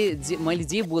म मैले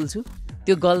जे बोल्छु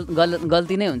त्यो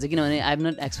गल्ती नै हुन्छ, किनभने I am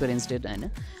not experienced it होइन।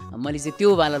 मैले चाहिँ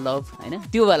त्यो वाला लभ होइन,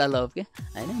 त्यो वाला लभ के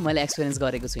होइन मैले एक्सपिरियन्स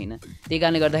गरेको छुइनँ। त्यही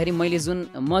कारणले गर्दाखेरि मैले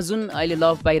म जुन अहिले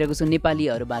लभ पाइरहेको छु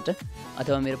नेपालीहरूबाट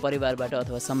अथवा मेरो परिवारबाट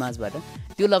अथवा समाजबाट,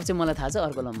 त्यो लभ चाहिँ मलाई थाहा छ,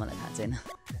 अर्को लभ मलाई थाहा छैन।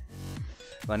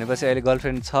 भनेपछि अहिले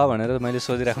गर्लफ्रेन्ड छ भनेर मैले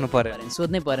सोधिराख्नु पर्यो?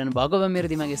 सोध्नै परेन, भएको भए मेरो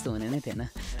दिमाग यस्तो हुने नै थिएन।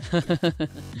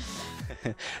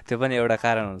 त्यो पनि एउटा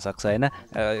कारण हुनसक्छ होइन,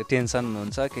 टेन्सन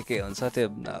हुन्छ के हुन्छ त्यो।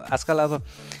 आजकल अब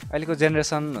अहिलेको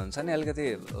जेनेरेसन हुन्छ नि अलिकति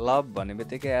लभ भन्ने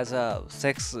बित्तिकै एज अ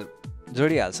सेक्स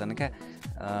जोडिहाल्छ नि क्या।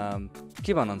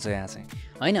 के भन्नुहुन्छ यहाँ चाहिँ?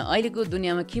 होइन, अहिलेको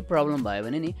दुनियाँमा के प्रब्लम भयो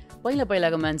भने नि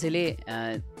पहिलाको मान्छेले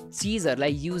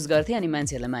चिजहरूलाई युज गर्थे अनि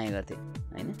मान्छेहरूलाई माया गर्थे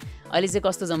होइन। अहिले चाहिँ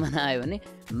कस्तो जमाना आयो भने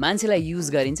मान्छेलाई युज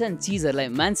गरिन्छ अनि चिजहरूलाई,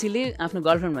 मान्छेले आफ्नो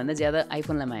गर्लफ्रेन्डभन्दा ज्यादा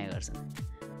आइफोनलाई माया गर्छन्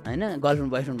होइन।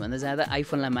 गर्लफ्रेन्ड बोयफ्रेन्डभन्दा ज्यादा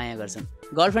आइफोनलाई माया गर्छन्।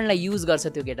 गर्लफ्रेन्डलाई युज गर्छ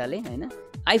त्यो केटाले होइन,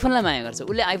 आइफोनलाई माया गर्छ।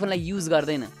 उसले आइफोनलाई युज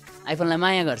गर्दैन, आइफोनलाई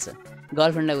माया गर्छ।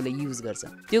 गर्लफ्रेन्डलाई उसले युज गर्छ,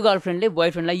 त्यो गर्लफ्रेन्डले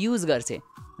बोयफ्रेन्डलाई युज गर्छ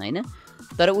होइन।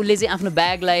 तर उसले चाहिँ आफ्नो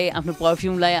ब्यागलाई, आफ्नो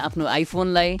पर्फ्युमलाई, आफ्नो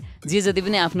आइफोनलाई, जे जति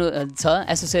पनि आफ्नो छ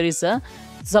एसेसरिज छ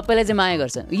सबैलाई चाहिँ माया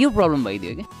गर्छ। यो प्रब्लम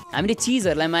भइदियो कि हामीले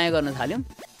चिजहरूलाई माया गर्न थाल्यौँ,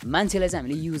 मान्छेलाई चाहिँ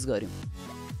हामीले युज गऱ्यौँ,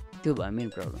 त्यो भयो मेन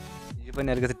प्रब्लम। यो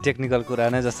पनि अलिकति टेक्निकल कुरा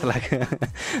नै जस्तो लाग्यो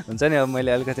हुन्छ नि। अब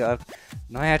मैले अलिकति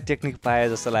नयाँ टेक्निक पाएँ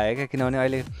जस्तो लाग्यो क्या, किनभने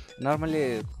अहिले नर्मली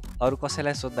अरू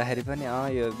कसैलाई सोद्धाखेरि पनि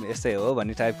यो यस्तै हो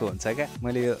भन्ने टाइपको हुन्छ क्या।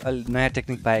 मैले यो अलि नयाँ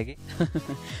टेक्निक पाएँ कि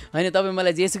होइन, तपाईँ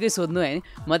मलाई जेसुकै सोध्नु होइन,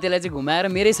 म त्यसलाई चाहिँ घुमाएर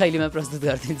मेरै शैलीमा प्रस्तुत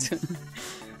गरिदिन्छु।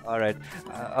 अलराइट,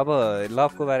 अब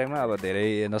लभको बारेमा अब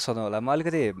धेरै नसोध्नु होला। म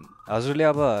अलिकति हजुरले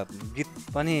अब गीत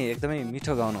पनि एकदमै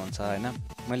मिठो गाउनुहुन्छ होइन,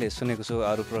 मैले सुनेको छु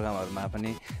अरू प्रोग्रामहरूमा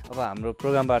पनि। अब हाम्रो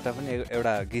प्रोग्रामबाट पनि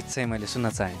एउटा गीत चाहिँ मैले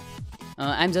सुन्न चाहेँ।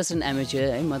 आइ एम जस्ट एन एमेच्योर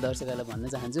है। म दर्शकहरूलाई भन्न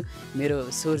चाहन्छु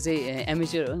मेरो स्वर चाहिँ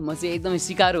एमेच्योर हो, म चाहिँ एकदमै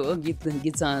सिकारो हो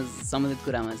गीतसँग सम्बन्धित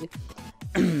कुरामा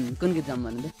चाहिँ। कुन गीत गाउँ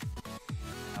भन्नु त?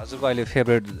 हजुरको अहिले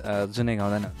फेभरेट जुनै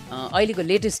गाउँदैन? अहिलेको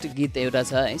लेटेस्ट गीत एउटा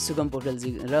छ है, सुगम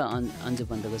पोखरेलजी र अन्जु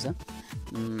पन्तको छ,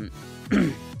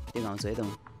 त्यो गाउँछु है त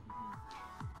म।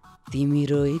 तिमी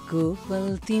रोएको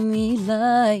पल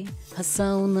तिमीलाई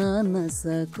हँसाउन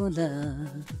नसकुला,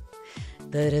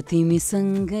 तर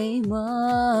तिमीसँगै म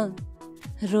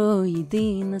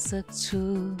रोइदिन सक्छु।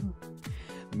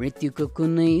 मृत्युको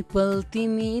कुनै पल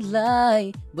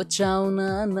तिमीलाई बचाउन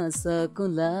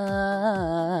नसकुला,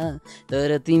 तर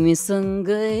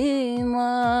तिमीसँगै म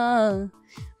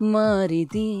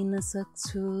मरिदिन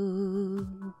सक्छु।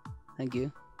 Thank you.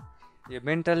 यो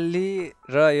मेन्टल्ली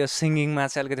र यो सिङ्गिङमा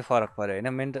चाहिँ अलिकति फरक पऱ्यो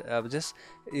होइन। अब जस्ट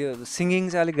यो सिङ्गिङ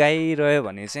चाहिँ अलिक गाइरह्यो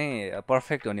भने चाहिँ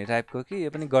पर्फेक्ट हुने टाइपको कि यो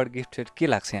पनि गड गिफ्टेड के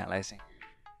लाग्छ यहाँलाई चाहिँ?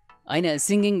 होइन,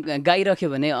 सिङ्गिङ गाइराख्यो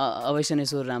भने अवश्य नै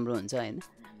स्वर राम्रो हुन्छ होइन।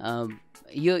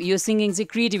 यो सिङ्गिङ चाहिँ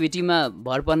क्रिएटिभिटीमा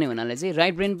भर पर्ने हुनाले चाहिँ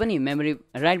राइट ब्रेन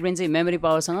चाहिँ मेमोरी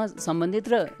पावरसँग सम्बन्धित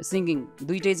र सिङ्गिङ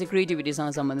दुइटै चाहिँ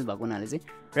क्रिएटिभिटीसँग सम्बन्धित भएको हुनाले चाहिँ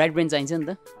राइट ब्रेन चाहिन्छ नि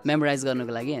त मेमोराइज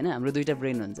गर्नुको लागि होइन। हाम्रो दुइटा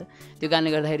ब्रेन हुन्छ, त्यो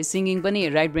कारणले गर्दाखेरि सिङ्गिङ पनि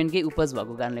राइट ब्रेनकै उपज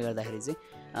भएको कारणले गर्दाखेरि चाहिँ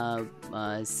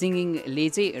सिङ्गिङले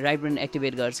चाहिँ राइट ब्रेन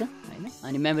एक्टिभेट गर्छ होइन,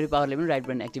 अनि मेमोरी पावरले पनि राइट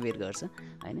ब्रेन एक्टिभेट गर्छ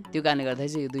होइन। त्यो कारणले गर्दाखेरि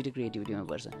चाहिँ यो दुइटै क्रिएटिभिटीमा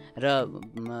पर्छ। र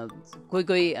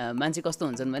कोही मान्छे कस्तो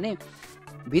हुन्छन् भने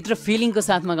भित्र फिलिङको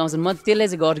साथमा गाउँछन्, म त्यसलाई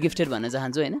चाहिँ गड गिफ्टेड भन्न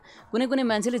चाहन्छु होइन। कुनै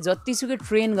मान्छेले जतिसुकै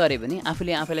ट्रेन गरे पनि,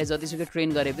 आफूलाई जतिसुकै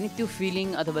ट्रेन गरे पनि त्यो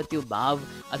फिलिङ अथवा त्यो भाव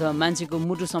अथवा मान्छेको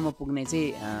मुटुसम्म पुग्ने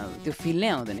चाहिँ त्यो फिल नै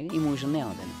आउँदैन कि इमोसन नै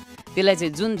आउँदैन। त्यसलाई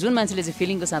चाहिँ जुन मान्छेले चाहिँ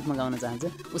फिलिङको साथमा गाउन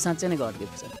चाहन्छ ऊ साँच्चै नै गड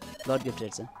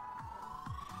गिफ्टेड छ।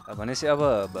 भनेपछि अब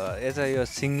यता यो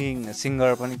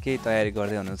सिङ्गर पनि केही तयारी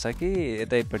गर्दै हुनुहुन्छ कि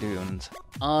यतैपट्टि हुनुहुन्छ?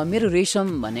 मेरो रेशम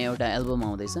भन्ने एउटा एल्बम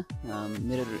आउँदैछ।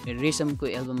 मेरो रेशमको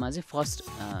एल्बममा चाहिँ फर्स्ट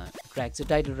ट्र्याक चाहिँ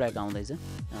टाइटल ट्र्याक आउँदैछ।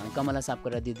 कमला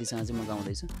सापकोटा दिदीसँग चाहिँ म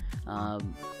गाउँदैछु।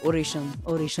 ओ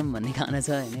रेशम भन्ने गाना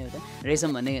छ होइन, एउटा रेशम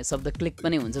भन्ने शब्द क्लिक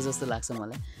पनि हुन्छ जस्तो लाग्छ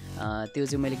मलाई। त्यो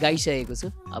चाहिँ मैले गाइसकेको छु,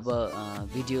 अब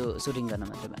भिडियो सुटिङ गर्न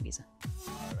मात्र बाँकी छ।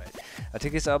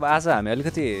 ठिकै छ। अब आज हामी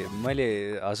अलिकति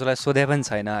मैले हजुरलाई सोधे पनि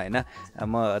छैन होइन,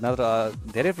 म नत्र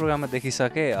धेरै प्रोग्राममा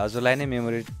देखिसकेँ हजुरलाई नै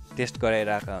मेमोरी टेस्ट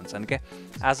गराइरहेका हुन्छन् क्या।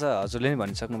 आज हजुरले नै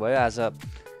भनिसक्नुभयो आज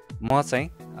म चाहिँ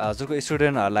हजुरको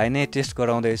स्टुडेन्टहरूलाई नै टेस्ट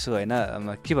गराउँदैछु होइन,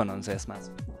 के भन्नुहुन्छ यसमा?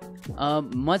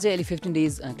 म चाहिँ अहिले 15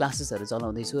 डेज क्लासेसहरू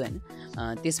चलाउँदैछु होइन।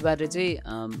 त्यसबाट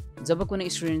चाहिँ जब कुनै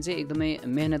स्टुडेन्ट चाहिँ एकदमै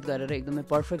मेहनत गरेर एकदमै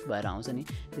पर्फेक्ट भएर आउँछ नि,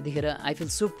 त्यतिखेर आई फिल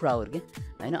सो प्राउड के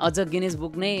होइन। अझ गिनेस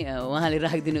बुक नै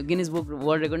उहाँले गिनेस बुक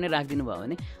वर्ल्ड रेकर्ड नै राखिदिनु भयो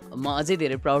भने म अझै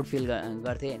धेरै प्राउड फिल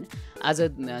गर्थेँ होइन। आज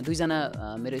दुईजना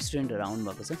मेरो स्टुडेन्टहरू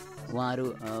आउनुभएको छ उहाँहरू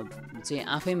चाहिँ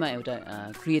आफैमा एउटा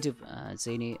क्रिएटिभ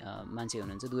चाहिँ नि मान्छे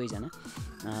हुनुहुन्छ दुवैजना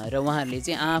र उहाँहरूले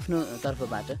चाहिँ आफ्नो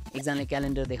तर्फबाट एकजनाले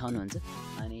क्यालेन्डर देखाउनुहुन्छ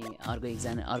अनि अर्को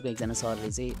एकजना सरले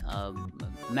चाहिँ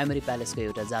मेमोरी प्यालेसको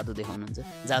एउटा जादु देखाउनुहुन्छ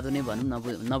जादु नै भनौँ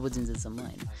नबुझिन्जेलसम्म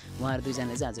होइन उहाँहरू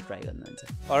दुईजनाले चाहिँ आज ट्राई गर्नुहुन्छ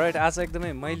अलराइट आज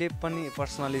एकदमै मैले पनि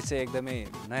पर्सनली चाहिँ एकदमै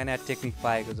नयाँ नयाँ टेक्निक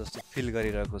पाएको जस्तो फिल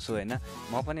गरिरहेको छु होइन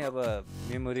म पनि अब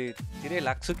मेमोरीतिरै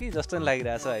लाग्छु कि जस्तो नि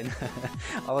लागिरहेछ होइन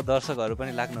अब दर्शकहरू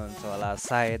पनि लाग्नुहुन्छ होला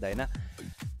सायद होइन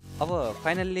अब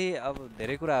फाइनल्ली अब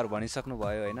धेरै कुराहरू भनिसक्नु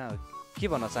भयो होइन के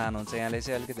भन्न चाहनुहुन्छ यहाँले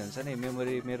चाहिँ अलिकति हुन्छ नि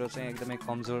मेमोरी मेरो चाहिँ एकदमै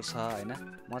कमजोर छ होइन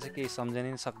म चाहिँ केही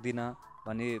सम्झनै सक्दिनँ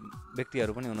भन्ने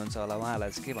व्यक्तिहरू पनि हुनुहुन्छ होला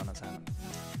उहाँहरूलाई चाहिँ के भन्न चाहनुहुन्छ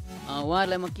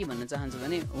उहाँहरूलाई म के भन्न चाहन्छु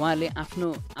भने उहाँहरूले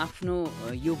आफ्नो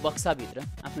यो बक्साभित्र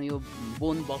आफ्नो यो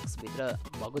बोन बक्सभित्र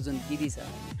भएको जुन गिदी छ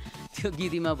त्यो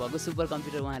गिदीमा भएको सुपर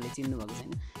कम्प्युटर उहाँहरूले चिन्नुभएको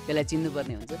छैन त्यसलाई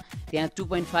चिन्नुपर्ने हुन्छ त्यहाँ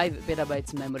 2.5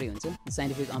 पेटाबाइट्स मेमोरी हुन्छ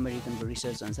साइन्टिफिक अमेरिकनको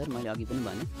रिसर्च अनुसार मैले अघि पनि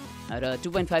भने र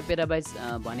 2.5 पेटाबाइट्स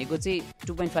भनेको चाहिँ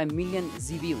 2.5 मिलियन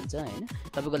जिबी हुन्छ होइन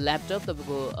तपाईँको ल्यापटप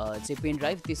तपाईँको चाहिँ पेन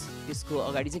ड्राइभ त्यसको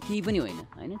अगाडि चाहिँ केही पनि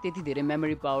होइन त्यति धेरै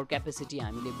मेमोरी पावर क्यापेसिटी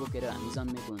हामीले बोकेर हामी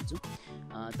जन्मेको हुन्छौँ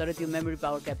तर त्यो मेमोरी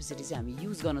पावर क्यापेसिटी चाहिँ हामी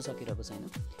युज गर्न सकिरहेको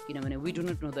छैनौँ किनभने we do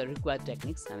not know the required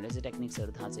techniques हामीलाई चाहिँ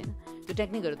टेक्निक्सहरू थाहा छैन त्यो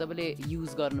टेक्निकहरू तपाईँले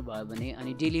युज गर्नुभयो भने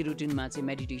अनि डेली रुटिनमा चाहिँ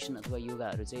मेडिटेसन अथवा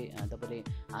योगाहरू चाहिँ तपाईँले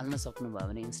हाल्न सक्नुभयो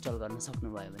भने इन्स्टल गर्न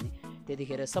सक्नुभयो भने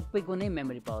त्यतिखेर सबैको नै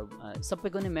मेमोरी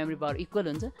पावर इक्वल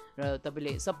हुन्छ र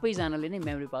तपाईँले सबैजनाले नै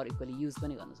मेमोरी पावर इक्वली युज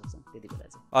पनि गर्न सक्छन् त्यति बेला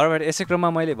चाहिँ अलराइट यसै क्रममा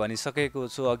मैले भनिसकेको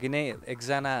छु अघि नै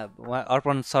एकजना उहाँ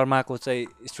अर्पण शर्माको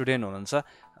चाहिँ स्टुडेन्ट हुनुहुन्छ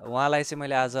उहाँलाई चाहिँ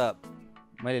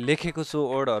मैले लेखेको छु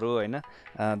वर्डहरू होइन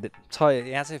छ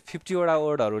यहाँ चाहिँ 50 वटा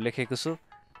वर्डहरू लेखेको छु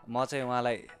म चाहिँ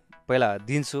उहाँलाई पहिला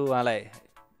दिन्छु उहाँलाई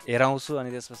हेराउँछु अनि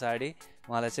त्यस पछाडि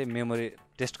उहाँलाई चाहिँ मेमोरी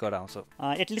टेस्ट गराउँछु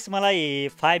एटलिस्ट मलाई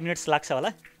 5 मिनट्स लाग्छ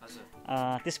होला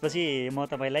त्यसपछि म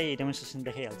तपाईँलाई डेमोन्स्ट्रेसन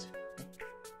देखाइहाल्छु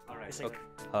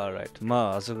अलराइट म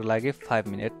हजुरको लागि 5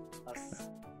 मिनट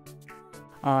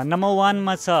नम्बर 1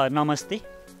 मा छ नमस्ते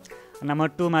नम्बर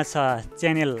 2 मा छ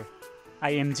च्यानल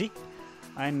आइएमजी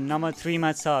एन्ड नम्बर 3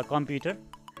 मा छ कम्प्युटर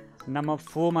नम्बर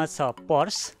 4 मा छ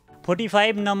पर्स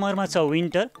 45 नम्बरमा छ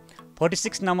विन्टर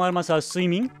 46 नम्बरमा छ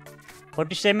स्विमिङ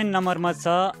 47 नम्बरमा छ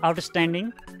आउटस्ट्यान्डिङ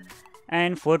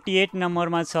एन्ड 48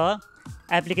 नम्बरमा छ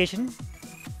एप्लिकेसन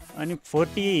अनि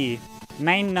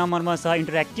 49 नम्बरमा छ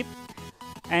interactive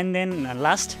and then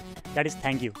last that is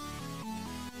thank you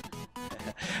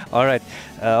all right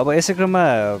अब यसै क्रममा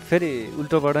फेरि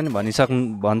उल्टोबाट नि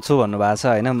भन्छु भन्नुभएको छ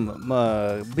होइन म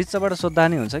बिचबाट सोद्धा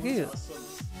नि हुन्छ कि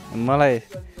मलाई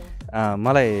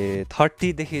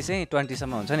 30 देखि चाहिँ 20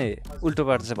 सम्म हुन्छ नि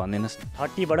उल्टोबाट चाहिँ भनिदिनुहोस्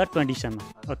 30 बाट 20 सम्म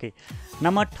ओके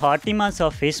नम्बर 30 मा छ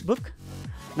फेसबुक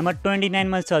नम्बर 29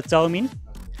 मा छ चाउमिन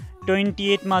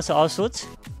 28 मा छ असोच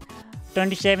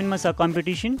 27 मा छ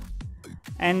कम्पिटिसन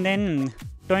एन्ड देन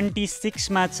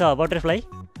 26 मा छ बटरफ्लाई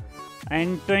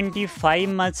एन्ड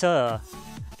 25 मा छ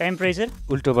टेम्परेचर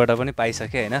उल्टोबाट पनि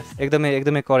पाइसकेँ होइन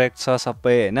एकदमै करेक्ट छ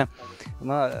सबै होइन म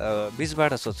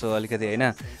बिचबाट सोध्छु अलिकति होइन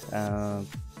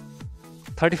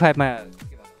 35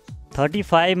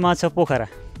 मा छ पोखरा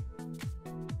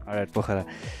अलराइट पोखरा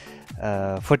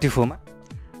 44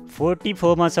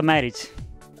 मा छ म्यारिज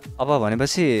अब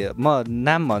भनेपछि म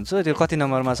नाम भन्छु त्यो कति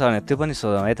नम्बरमा छ भने त्यो पनि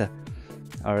सोधौँ है त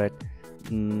अलराइट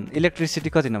इलेक्ट्रिसिटी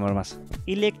कति नम्बरमा छ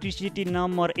इलेक्ट्रिसिटी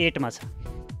नम्बर 8 मा छ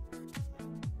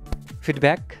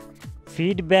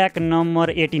फिडब्याक नम्बर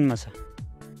 18 मा छ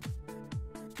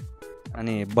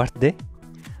अनि बर्थडे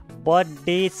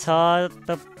छ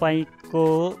तपाईँको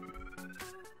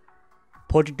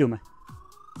 42 मा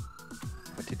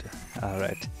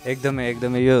राइट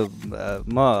एकदमै यो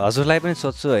म हजुरलाई पनि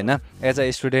सोध्छु होइन एज अ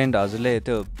स्टुडेन्ट हजुरले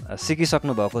त्यो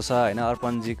सिकिसक्नु भएको छ होइन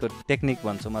अर्पणजीको टेक्निक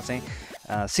भन्छु म चाहिँ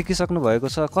सिकिसक्नु भएको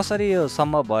छ कसरी यो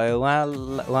सम्भव भयो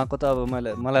उहाँको त अब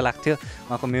मलाई लाग्थ्यो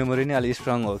उहाँको मेमोरी नै अलिक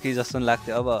स्ट्रङ हो कि जस्तो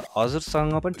लाग्थ्यो अब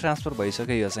हजुरसँग पनि ट्रान्सफर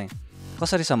भइसक्यो यो चाहिँ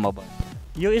कसरी सम्भव भयो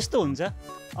यो यस्तो हुन्छ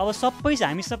अब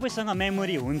हामी सबैसँग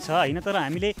मेमोरी हुन्छ होइन तर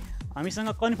हामीसँग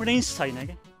कन्फिडेन्स छैन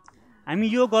क्या हामी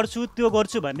यो गर्छु त्यो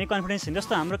गर्छु भन्ने कन्फिडेन्स छैन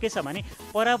जस्तो हाम्रो के छ भने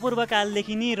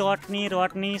परापूर्वकालदेखि नै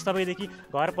रट्ने सबैदेखि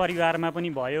घर परिवारमा पनि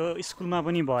भयो स्कुलमा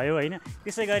पनि भयो होइन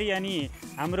त्यसै गरी अनि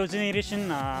हाम्रो जेनेरेसन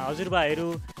हजुरबाहरू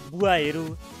बुवाहरू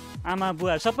आमा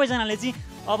बुवा सबैजनाले चाहिँ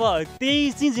अब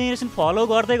त्यही चाहिँ जेनेरेसन फलो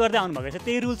गर्दै आउनुभएको छ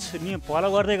त्यही रुल्स फलो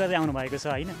गर्दै आउनुभएको छ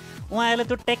होइन उहाँहरूलाई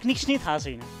त्यो टेक्निक्स नै थाहा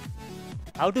छैन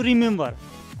how to remember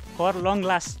for long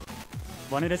last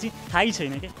भनेर चाहिँ थाहै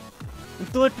छैन क्या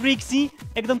त्यो ट्रिक चाहिँ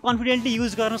एकदम कन्फिडेन्टली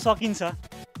युज गर्न सकिन्छ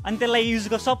अनि त्यसलाई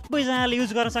सबैजनाले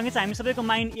युज गर्न सकिन्छ हामी सबैको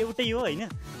माइन्ड एउटै हो होइन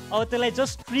अब त्यसलाई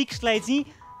जस्ट ट्रिक्सलाई चाहिँ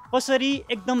कसरी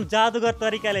एकदम जादुगर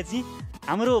तरिकाले चाहिँ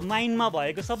हाम्रो माइन्डमा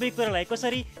भएको सबै कुरालाई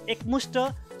कसरी एकमुष्ट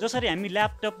जसरी हामी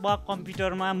ल्यापटपमा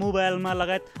कम्प्युटरमा मोबाइलमा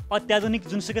लगायत अत्याधुनिक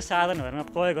जुनसुकै साधनहरूमा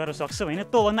प्रयोग गर्न सक्छौँ होइन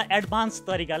त्योभन्दा एडभान्स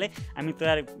तरिकाले हामी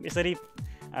यसरी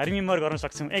रिमेम्बर गर्न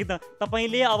सक्छौँ। एकदम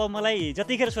तपाईँले अब मलाई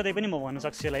जतिखेर सोधे पनि म भन्न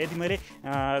सक्छु यसलाई यदि मैले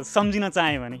सम्झिन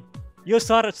चाहेँ भने यो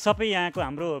सर सबै यहाँको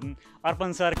हाम्रो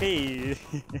अर्पण सरकै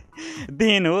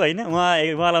देन हो होइन।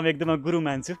 उहाँलाई म एकदमै गुरु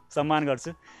मान्छु, सम्मान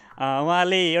गर्छु।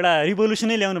 उहाँले एउटा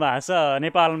रिभोल्युसनै ल्याउनु भएको छ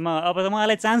नेपालमा। अब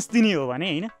उहाँलाई चान्स दिने हो भने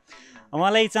होइन,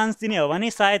 उहाँलाई चान्स दिने हो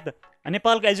भने सायद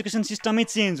नेपालको एजुकेसन सिस्टमै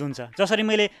चेन्ज हुन्छ। जसरी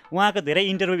मैले उहाँको धेरै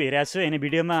इन्टरभ्यू हेरेको छु होइन,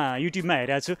 भिडियोमा युट्युबमा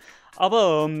हेरेको छु। अब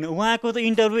उहाँको त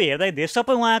इन्टरभ्यू हेर्दा धेरै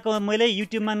सबै उहाँको मैले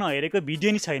युट्युबमा नहेरेको भिडियो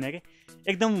नै छैन कि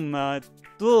एकदम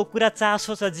त्यो कुरा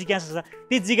चासो छ, जिज्ञासा छ।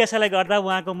 त्यो जिज्ञासाले गर्दा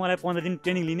उहाँको मलाई 15 दिन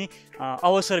ट्रेनिङ लिने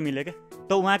अवसर मिल्यो क्या।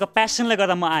 त उहाँको प्यासनले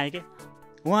गर्दा म आएँ क्या।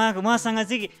 उहाँसँग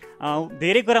चाहिँ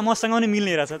धेरै कुरा मसँग पनि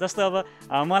मिल्ने रहेछ। जस्तो अब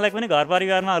मलाई पनि घर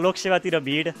परिवारमा लोकसेवातिर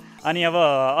भिड अनि अब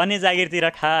अन्य जागिरतिर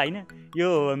खा होइन, यो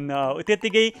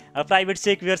त्यत्तिकै प्राइभेट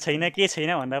सेक्युर छैन के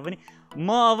छैन भन्दा पनि म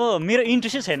अब मेरो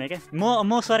इन्ट्रेस्टै छैन क्या। म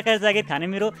सरकारी जागिर खाने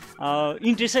मेरो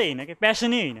इन्ट्रेस्टै होइन क्या,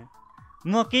 प्यासनै होइन।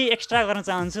 म केही एक्स्ट्रा गर्न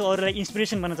चाहन्छु, अरूलाई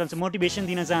इन्सपिरेसन बन्न चाहन्छु, मोटिभेसन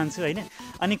दिन चाहन्छु होइन,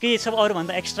 अनि केही सब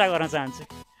अरूभन्दा एक्स्ट्रा गर्न चाहन्छु।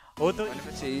 हो त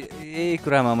भनेपछि यही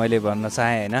कुरामा मैले भन्न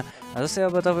चाहेँ होइन। जस्तै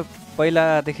अब तपाईँ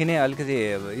पहिलादेखि नै अलिकति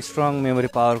स्ट्रङ मेमोरी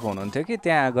पावरको हुनुहुन्थ्यो कि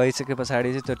त्यहाँ गइसके पछाडि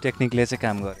चाहिँ त्यो टेक्निकले चाहिँ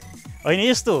काम गर्यो? होइन,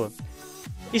 यस्तो हो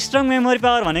स्ट्रङ मेमोरी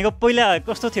पावर भनेको पहिला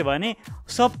कस्तो थियो भने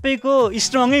सबैको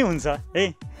स्ट्रङै हुन्छ है।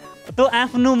 त्यो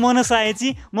आफ्नो मनसाय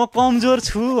चाहिँ म कमजोर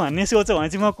छु भन्ने सोच्यो भने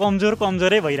चाहिँ म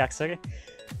कमजोरै भइरहेको छ क्या।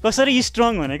 कसरी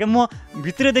स्ट्रङ भनेको म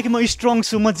भित्रदेखि म स्ट्रङ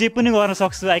छु, म जे पनि गर्न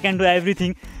सक्छु, I can do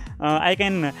everything, I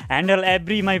can handle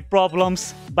every my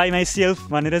problems by my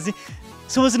self भनेर चाहिँ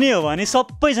सोच्ने हो भने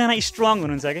सबैजना स्ट्रङ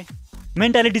हुनुहुन्छ क्या।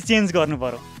 मेन्टालिटी चेन्ज गर्नु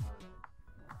पर्यो।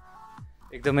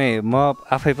 एकदमै म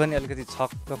आफै पनि अलिकति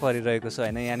छक्क परिरहेको छु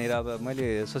होइन। यहाँनिर अब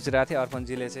मैले सोचिरहेको थिएँ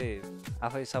अर्पणजीले चाहिँ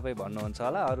आफै सबै भन्नुहुन्छ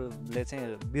होला, अरूले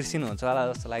चाहिँ बिर्सिनुहुन्छ होला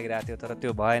जस्तो लागिरहेको थियो, तर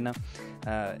त्यो भएन।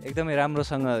 एकदमै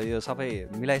राम्रोसँग यो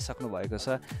सबै मिलाइसक्नु भएको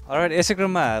छ। अलराइट, यसै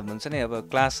क्रममा हुन्छ नि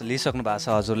अब क्लास लिइसक्नु भएको छ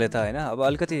हजुरले त होइन। अब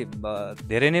अलिकति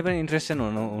धेरै नै पनि इन्ट्रेस्टेड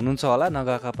हुनुहुन्छ होला,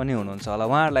 नगएका पनि हुनुहुन्छ होला।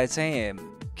 उहाँहरूलाई चाहिँ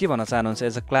के भन्न चाहनुहुन्छ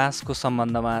एज अ क्लासको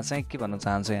सम्बन्धमा चाहिँ के भन्न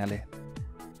चाहन्छ यहाँले?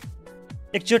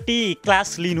 एकचोटि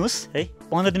क्लास लिनुहोस् है,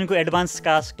 15 दिनको एडभान्स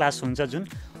क्लास हुन्छ जुन,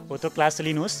 हो त्यो क्लास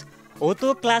लिनुहोस्। हो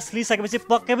त्यो क्लास लिइसकेपछि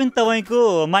पक्कै पनि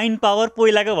तपाईँको माइन्ड पावर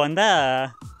पहिलाको भन्दा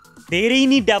धेरै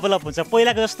नै डेभलप हुन्छ।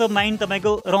 पहिलाको जस्तो माइन्ड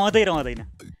तपाईँको रहँदैन,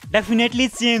 डेफिनेटली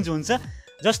चेन्ज हुन्छ।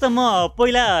 जस्तो म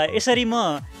पहिला यसरी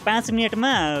म 5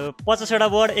 मिनटमा 50वटा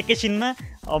वर्ड एकैछिनमा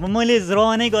अब मैले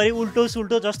रहने गरी उल्टो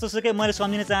सुल्टो जस्तो सुकै मैले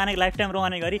सम्झिन चाहने लाइफ टाइम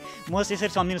रहने गरी म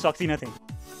यसरी सम्झिन सक्दिनँ थिएँ।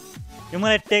 यो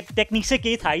मलाई टेक्निक चाहिँ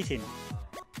केही थाहै थिएन।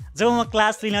 जब म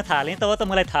क्लास लिन थालेँ तब त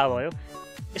मलाई थाहा भयो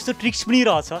यस्तो ट्रिक्स पनि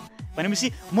रहेछ भनेपछि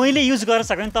मैले युज गर्न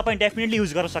सक्यो भने तपाईँ डेफिनेटली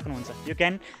युज गर्न सक्नुहुन्छ। You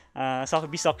can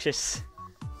be success.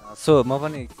 So म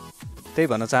पनि त्यही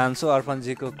भन्न चाहन्छु,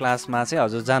 अर्पणजीको क्लासमा चाहिँ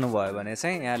हजुर जानुभयो भने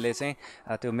चाहिँ यहाँले चाहिँ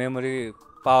त्यो मेमोरी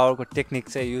पावरको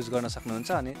टेक्निक चाहिँ युज गर्न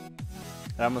सक्नुहुन्छ अनि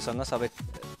राम्रोसँग सबै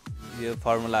यो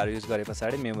फर्मुलाहरू युज गरे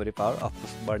पछाडि मेमोरी पावर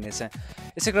अफकोर्स बढ्नेछ।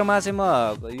 यसै क्रममा चाहिँ म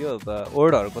यो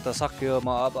वर्डहरूको त सक्यो, म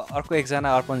अब अर्को एकजना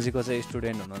अर्पणजीको चाहिँ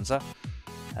स्टुडेन्ट हुनुहुन्छ,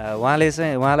 उहाँलाई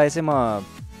चाहिँ म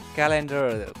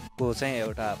क्यालेन्डरको चाहिँ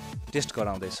एउटा टेस्ट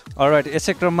गराउँदैछु। अलराइट,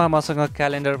 यसै क्रममा मसँग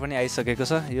क्यालेन्डर पनि आइसकेको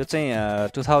छ। यो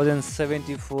चाहिँ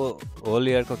 2074 होल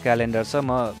इयरको क्यालेन्डर छ।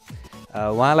 म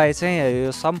उहाँलाई चाहिँ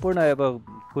यो सम्पूर्ण अब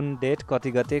कुन डेट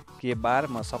कति गते के बार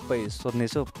म सबै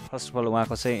सोध्नेछु। फर्स्ट अफ अल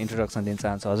उहाँको चाहिँ इन्ट्रोडक्सन दिन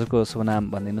चाहन्छु। हजुरको शुभ नाम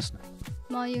भनिदिनुहोस् न।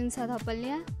 म युन्सा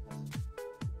थपलिया।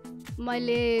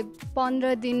 मैले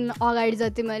 15 दिन अगाडि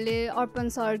जति मैले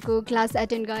अर्पण सरको क्लास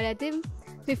एटेन्ड गरेको थिएँ।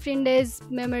 15 days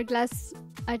memory class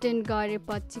attend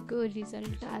गरेपछिको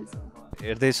result आज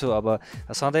हेर्दैछु। अब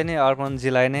सधैँ नै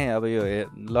अर्पणजीलाई नै अब यो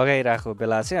लगाइरहेको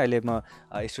बेला चाहिँ अहिले म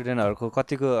स्टुडेन्टहरूको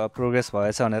कतिको प्रोग्रेस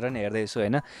भएछ भनेर नि हेर्दैछु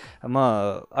होइन। म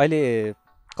अहिले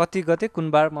कति गते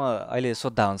कुन बार म अहिले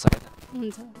सोद्धा हुन्छ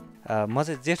हुन्छ। म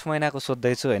चाहिँ जेठ महिनाको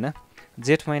सोध्दैछु होइन।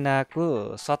 जेठ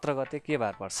महिनाको 17 गते के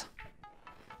बार पर्छ?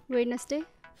 वेडनेसडे।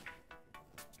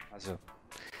 हजुर,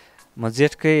 म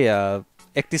जेठकै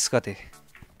 31 गते।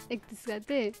 31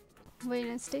 गते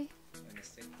वेडनेसडे।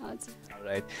 हजुर।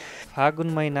 राइट। फागुन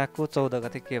महिनाको 14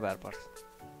 गते के बार पर्छ?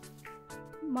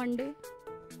 मन्डे।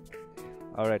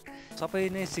 अलराइट, सबै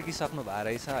नै सिकिसक्नु भएको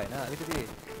रहेछ होइन। अलिकति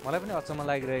मलाई पनि अचम्म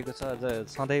लागिरहेको छ।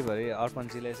 सधैँभरि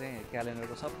अर्पणजीले चाहिँ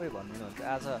क्यालेन्डरको सबै भनिदिनुहुन्छ,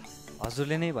 आज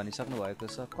हजुरले नै भनिसक्नु भएको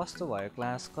छ। कस्तो भयो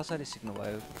क्लास, कसरी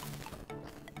सिक्नुभयो?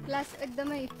 क्लास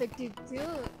एकदमै इफेक्टिभ थियो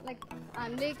लाइक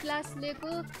हामीले क्लास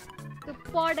लिएको त्यो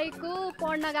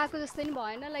पढ्न गएको जस्तै नि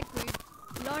भएन लाइक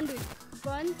लर्न विथ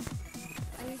फन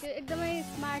अनि त्यो एकदमै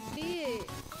स्मार्टली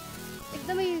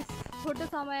एकदमै छोटो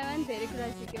समयमा नि धेरै कुरा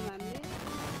सिक्यौँ हामीले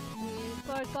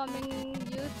for coming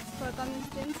youth for coming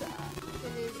students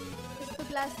त्यस्तो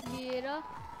क्लास लिएर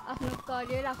आफ्नो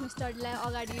करियर आफ्नो स्टडीलाई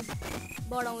अगाडि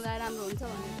बढाउँदा राम्रो हुन्छ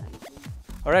भन्ने चाहन्छु।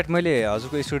 अलराइट, मैले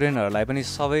हजुरको स्टुडेन्टहरूलाई पनि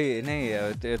सबै नै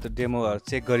त्यो डेमोहरू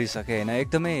चेक गरिसकेँ होइन,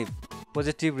 एकदमै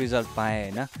पोजिटिभ रिजल्ट पाएँ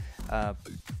होइन।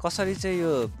 कसरी चाहिँ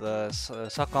यो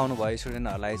सकाउनु भयो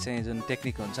स्टुडेन्टहरूलाई चाहिँ जुन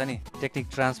टेक्निक हुन्छ नि, टेक्निक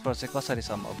ट्रान्सफर चाहिँ कसरी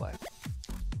सम्भव भयो?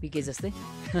 पिके जस्तै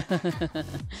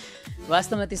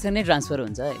वास्तवमा त्यसरी नै ट्रान्सफर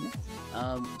हुन्छ होइन।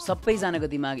 सबैजनाको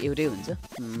दिमाग एउटै हुन्छ।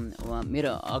 मेरो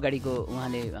अगाडिको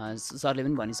उहाँले सरले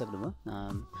पनि भनिसक्नुभयो,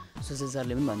 सुशील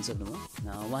सरले पनि भनिसक्नुभयो,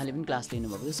 उहाँले पनि क्लास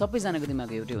लिनुभएको थियो। सबैजनाको दिमाग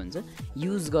एउटै हुन्छ,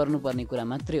 युज गर्नुपर्ने कुरा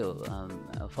मात्रै हो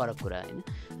फरक कुरा होइन।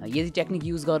 यदि टेक्निक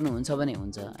युज गर्नुहुन्छ भने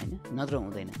हुन्छ होइन, नत्र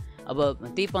हुँदैन। अब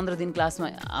त्यही 15 दिन क्लासमा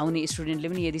आउने स्टुडेन्टले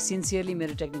पनि यदि सिन्सियरली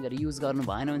मेरो टेक्निकहरू युज गर्नु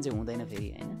भएन भने चाहिँ हुँदैन फेरि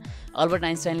होइन। अल्बर्ट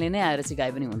आइन्स्टाइनले नै आएर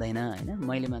सिकाए पनि हुँदैन होइन,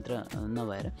 मैले मात्र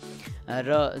नभएर।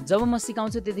 र जब म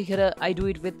सिकाउँछु त्यतिखेर I do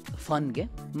it with fun के,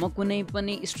 म कुनै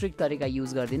पनि स्ट्रिक्ट तरिका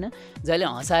युज गर्दिनँ। जहिले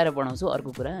हँसाएर पढाउँछु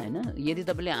अर्को कुरा होइन। यदि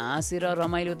तपाईँले हाँसेर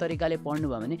रमाइलो तरिकाले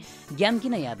पढ्नुभयो भने ज्ञान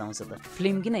किन याद आउँछ त,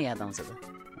 फिल्म किन याद आउँछ त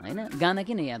होइन, गाना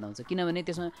किन याद आउँछ? किनभने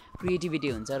त्यसमा क्रिएटिभिटी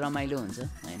हुन्छ, रमाइलो हुन्छ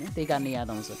होइन, त्यही कारणले याद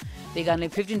आउँछ। त्यही कारणले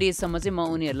 15 डेजसम्म चाहिँ म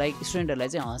उनीहरूलाई स्टुडेन्टहरूलाई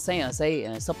चाहिँ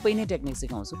हँसाइ सबै नै टेक्निक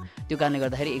सिकाउँछु। त्यो कारणले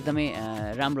गर्दाखेरि एकदमै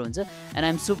राम्रो हुन्छ। And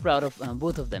I am so proud of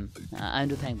both of them. I want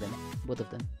to thank them, both of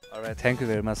them. All right, thank you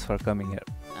very much for coming here.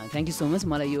 Thank you so much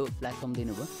मलाई यो प्लेटफर्म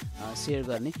दिनुभयो सेयर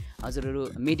गर्ने। हजुरहरू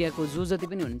मिडियाको जो जति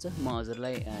पनि हुनुहुन्छ म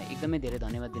हजुरलाई एकदमै धेरै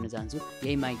धन्यवाद दिन चाहन्छु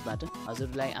यही माइकबाट।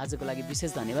 हजुरलाई आजको लागि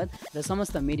विशेष धन्यवाद र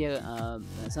समस्त मिडिया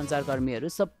सञ्चारकर्मीहरू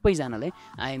सबैजनालाई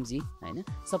आइएमजी होइन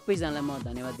सबैजनालाई म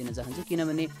धन्यवाद दिन चाहन्छु।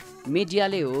 किनभने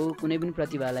मिडियाले हो कुनै पनि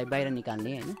प्रतिभालाई बाहिर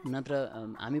निकाल्ने होइन, नत्र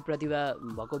हामी प्रतिभा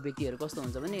भएको व्यक्तिहरू कस्तो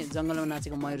हुन्छ भने जङ्गलमा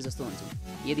नाचेको मयूर जस्तो हुन्छ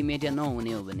यदि मिडिया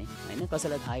नहुने हो भने होइन,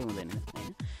 कसैलाई थाहै हुँदैन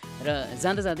होइन। र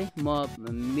जाँदा जाँदै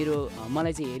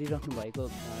मलाई चाहिँ हेरिराख्नु भएको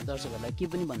दर्शकहरूलाई के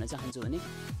पनि भन्न चाहन्छु भने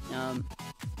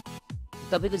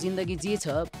तपाईँको जिन्दगी जे छ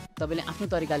तपाईँले आफ्नो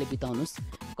तरिकाले बिताउनुहोस्।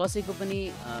 कसैको पनि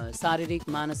शारीरिक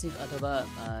मानसिक अथवा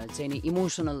चाहिँ नि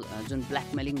इमोसनल जुन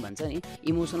ब्ल्याकमेलिङ भन्छ नि,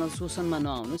 इमोसनल शोषणमा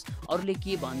नआउनुहोस्। अरूले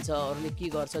के भन्छ अरूले के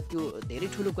गर्छ त्यो धेरै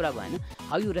ठुलो कुरा भएन।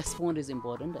 How you respond is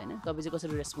important होइन। तपाईँ चाहिँ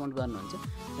कसरी रेस्पोन्ड गर्नुहुन्छ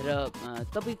र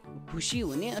तपाईँ खुसी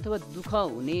हुने अथवा दुःख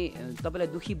हुने, तपाईँलाई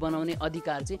दुःखी बनाउने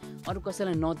अधिकार चाहिँ अरू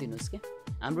कसैलाई नदिनुहोस् क्या।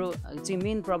 हाम्रो चाहिँ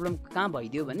मेन प्रब्लम कहाँ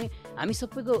भइदियो भने हामी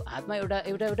सबैको हातमा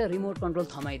एउटा रिमोट कन्ट्रोल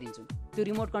थमाइदिन्छौँ। त्यो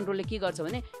रिमोट कन्ट्रोलले के गर्छ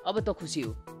भने अब त खुसी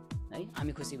हो है,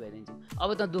 हामी खुसी भइदिन्छौँ।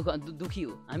 अब त दुःखी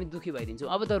हो, हामी दुःखी भइदिन्छौँ।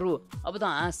 अब त रो, अब त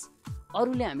हाँस।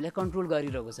 अरूले हामीलाई कन्ट्रोल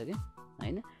गरिरहेको छ क्या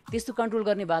होइन। त्यस्तो कन्ट्रोल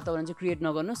गर्ने वातावरण चाहिँ क्रिएट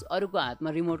नगर्नुहोस्। अरूको हातमा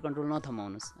रिमोट कन्ट्रोल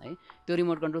नथमाउनुहोस् है। त्यो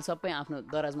रिमोट कन्ट्रोल सबै आफ्नो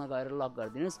दराजमा गएर लक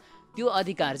गरिदिनुहोस्। त्यो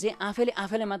अधिकार चाहिँ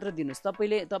आफैले मात्र दिनुहोस्।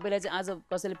 तपाईँलाई चाहिँ आज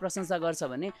कसैले प्रशंसा गर्छ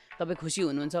भने तपाईँ खुसी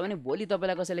हुनुहुन्छ भने भोलि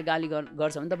तपाईँलाई कसैले गाली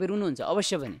गर्छ भने तपाईँ रुनुहुन्छ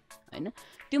अवश्य पनि होइन।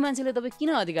 त्यो मान्छेले तपाईँ किन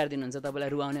अधिकार दिनुहुन्छ तपाईँलाई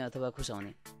रुवाउने अथवा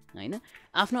खुसाउने होइन।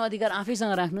 आफ्नो अधिकार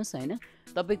आफैसँग राख्नुहोस् होइन।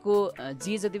 तपाईँको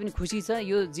जे जति पनि खुसी छ,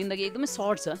 यो जिन्दगी एकदमै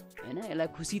सर्ट छ होइन, यसलाई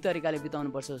खुसी तरिकाले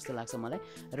बिताउनुपर्छ जस्तो लाग्छ मलाई।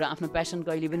 र आफ्नो प्यासन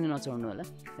कहिले पनि नछोड्नु होला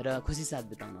र खुसी साथ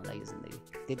बिताउनु होला यो जिन्दगी।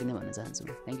 त्यति नै भन्न चाहन्छु।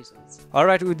 Thank you so much.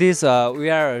 All right, with this we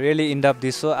are really end of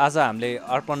this. So आज हामीले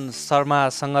अर्पण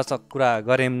शर्मासँग कुरा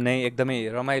गऱ्यौँ नै, एकदमै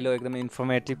रमाइलो एकदमै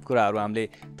इन्फर्मेटिभ कुराहरू हामीले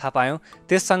थाहा पायौँ।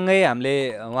 त्यससँगै हामीले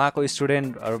उहाँको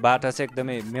स्टुडेन्टहरूबाट चाहिँ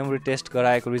एकदमै मेमोरी टेस्ट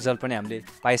गराएको रिजल्ट पनि हामीले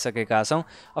पाइसकेका छौँ।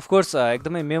 अफकोर्स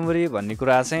एकदमै मेमोरी भन्ने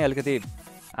कुरा चाहिँ अलिकति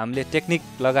हामीले टेक्निक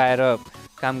लगाएर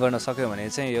काम गर्न सक्यो भने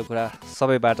चाहिँ यो कुरा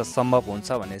सबैबाट सम्भव हुन्छ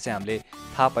भन्ने चाहिँ हामीले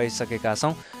थाहा पाइसकेका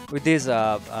छौँ। विथ दिस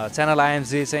च्यानल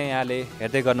आइएमजी चाहिँ यहाँले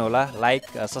हेर्दै गर्नुहोला, लाइक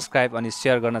सब्सक्राइब अनि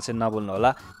सेयर गर्न चाहिँ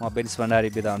नभुल्नुहोला। म बेनिस भण्डारी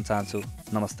बिदा हुन चाहन्छु।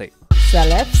 नमस्ते।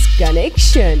 Celebs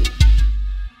Connection.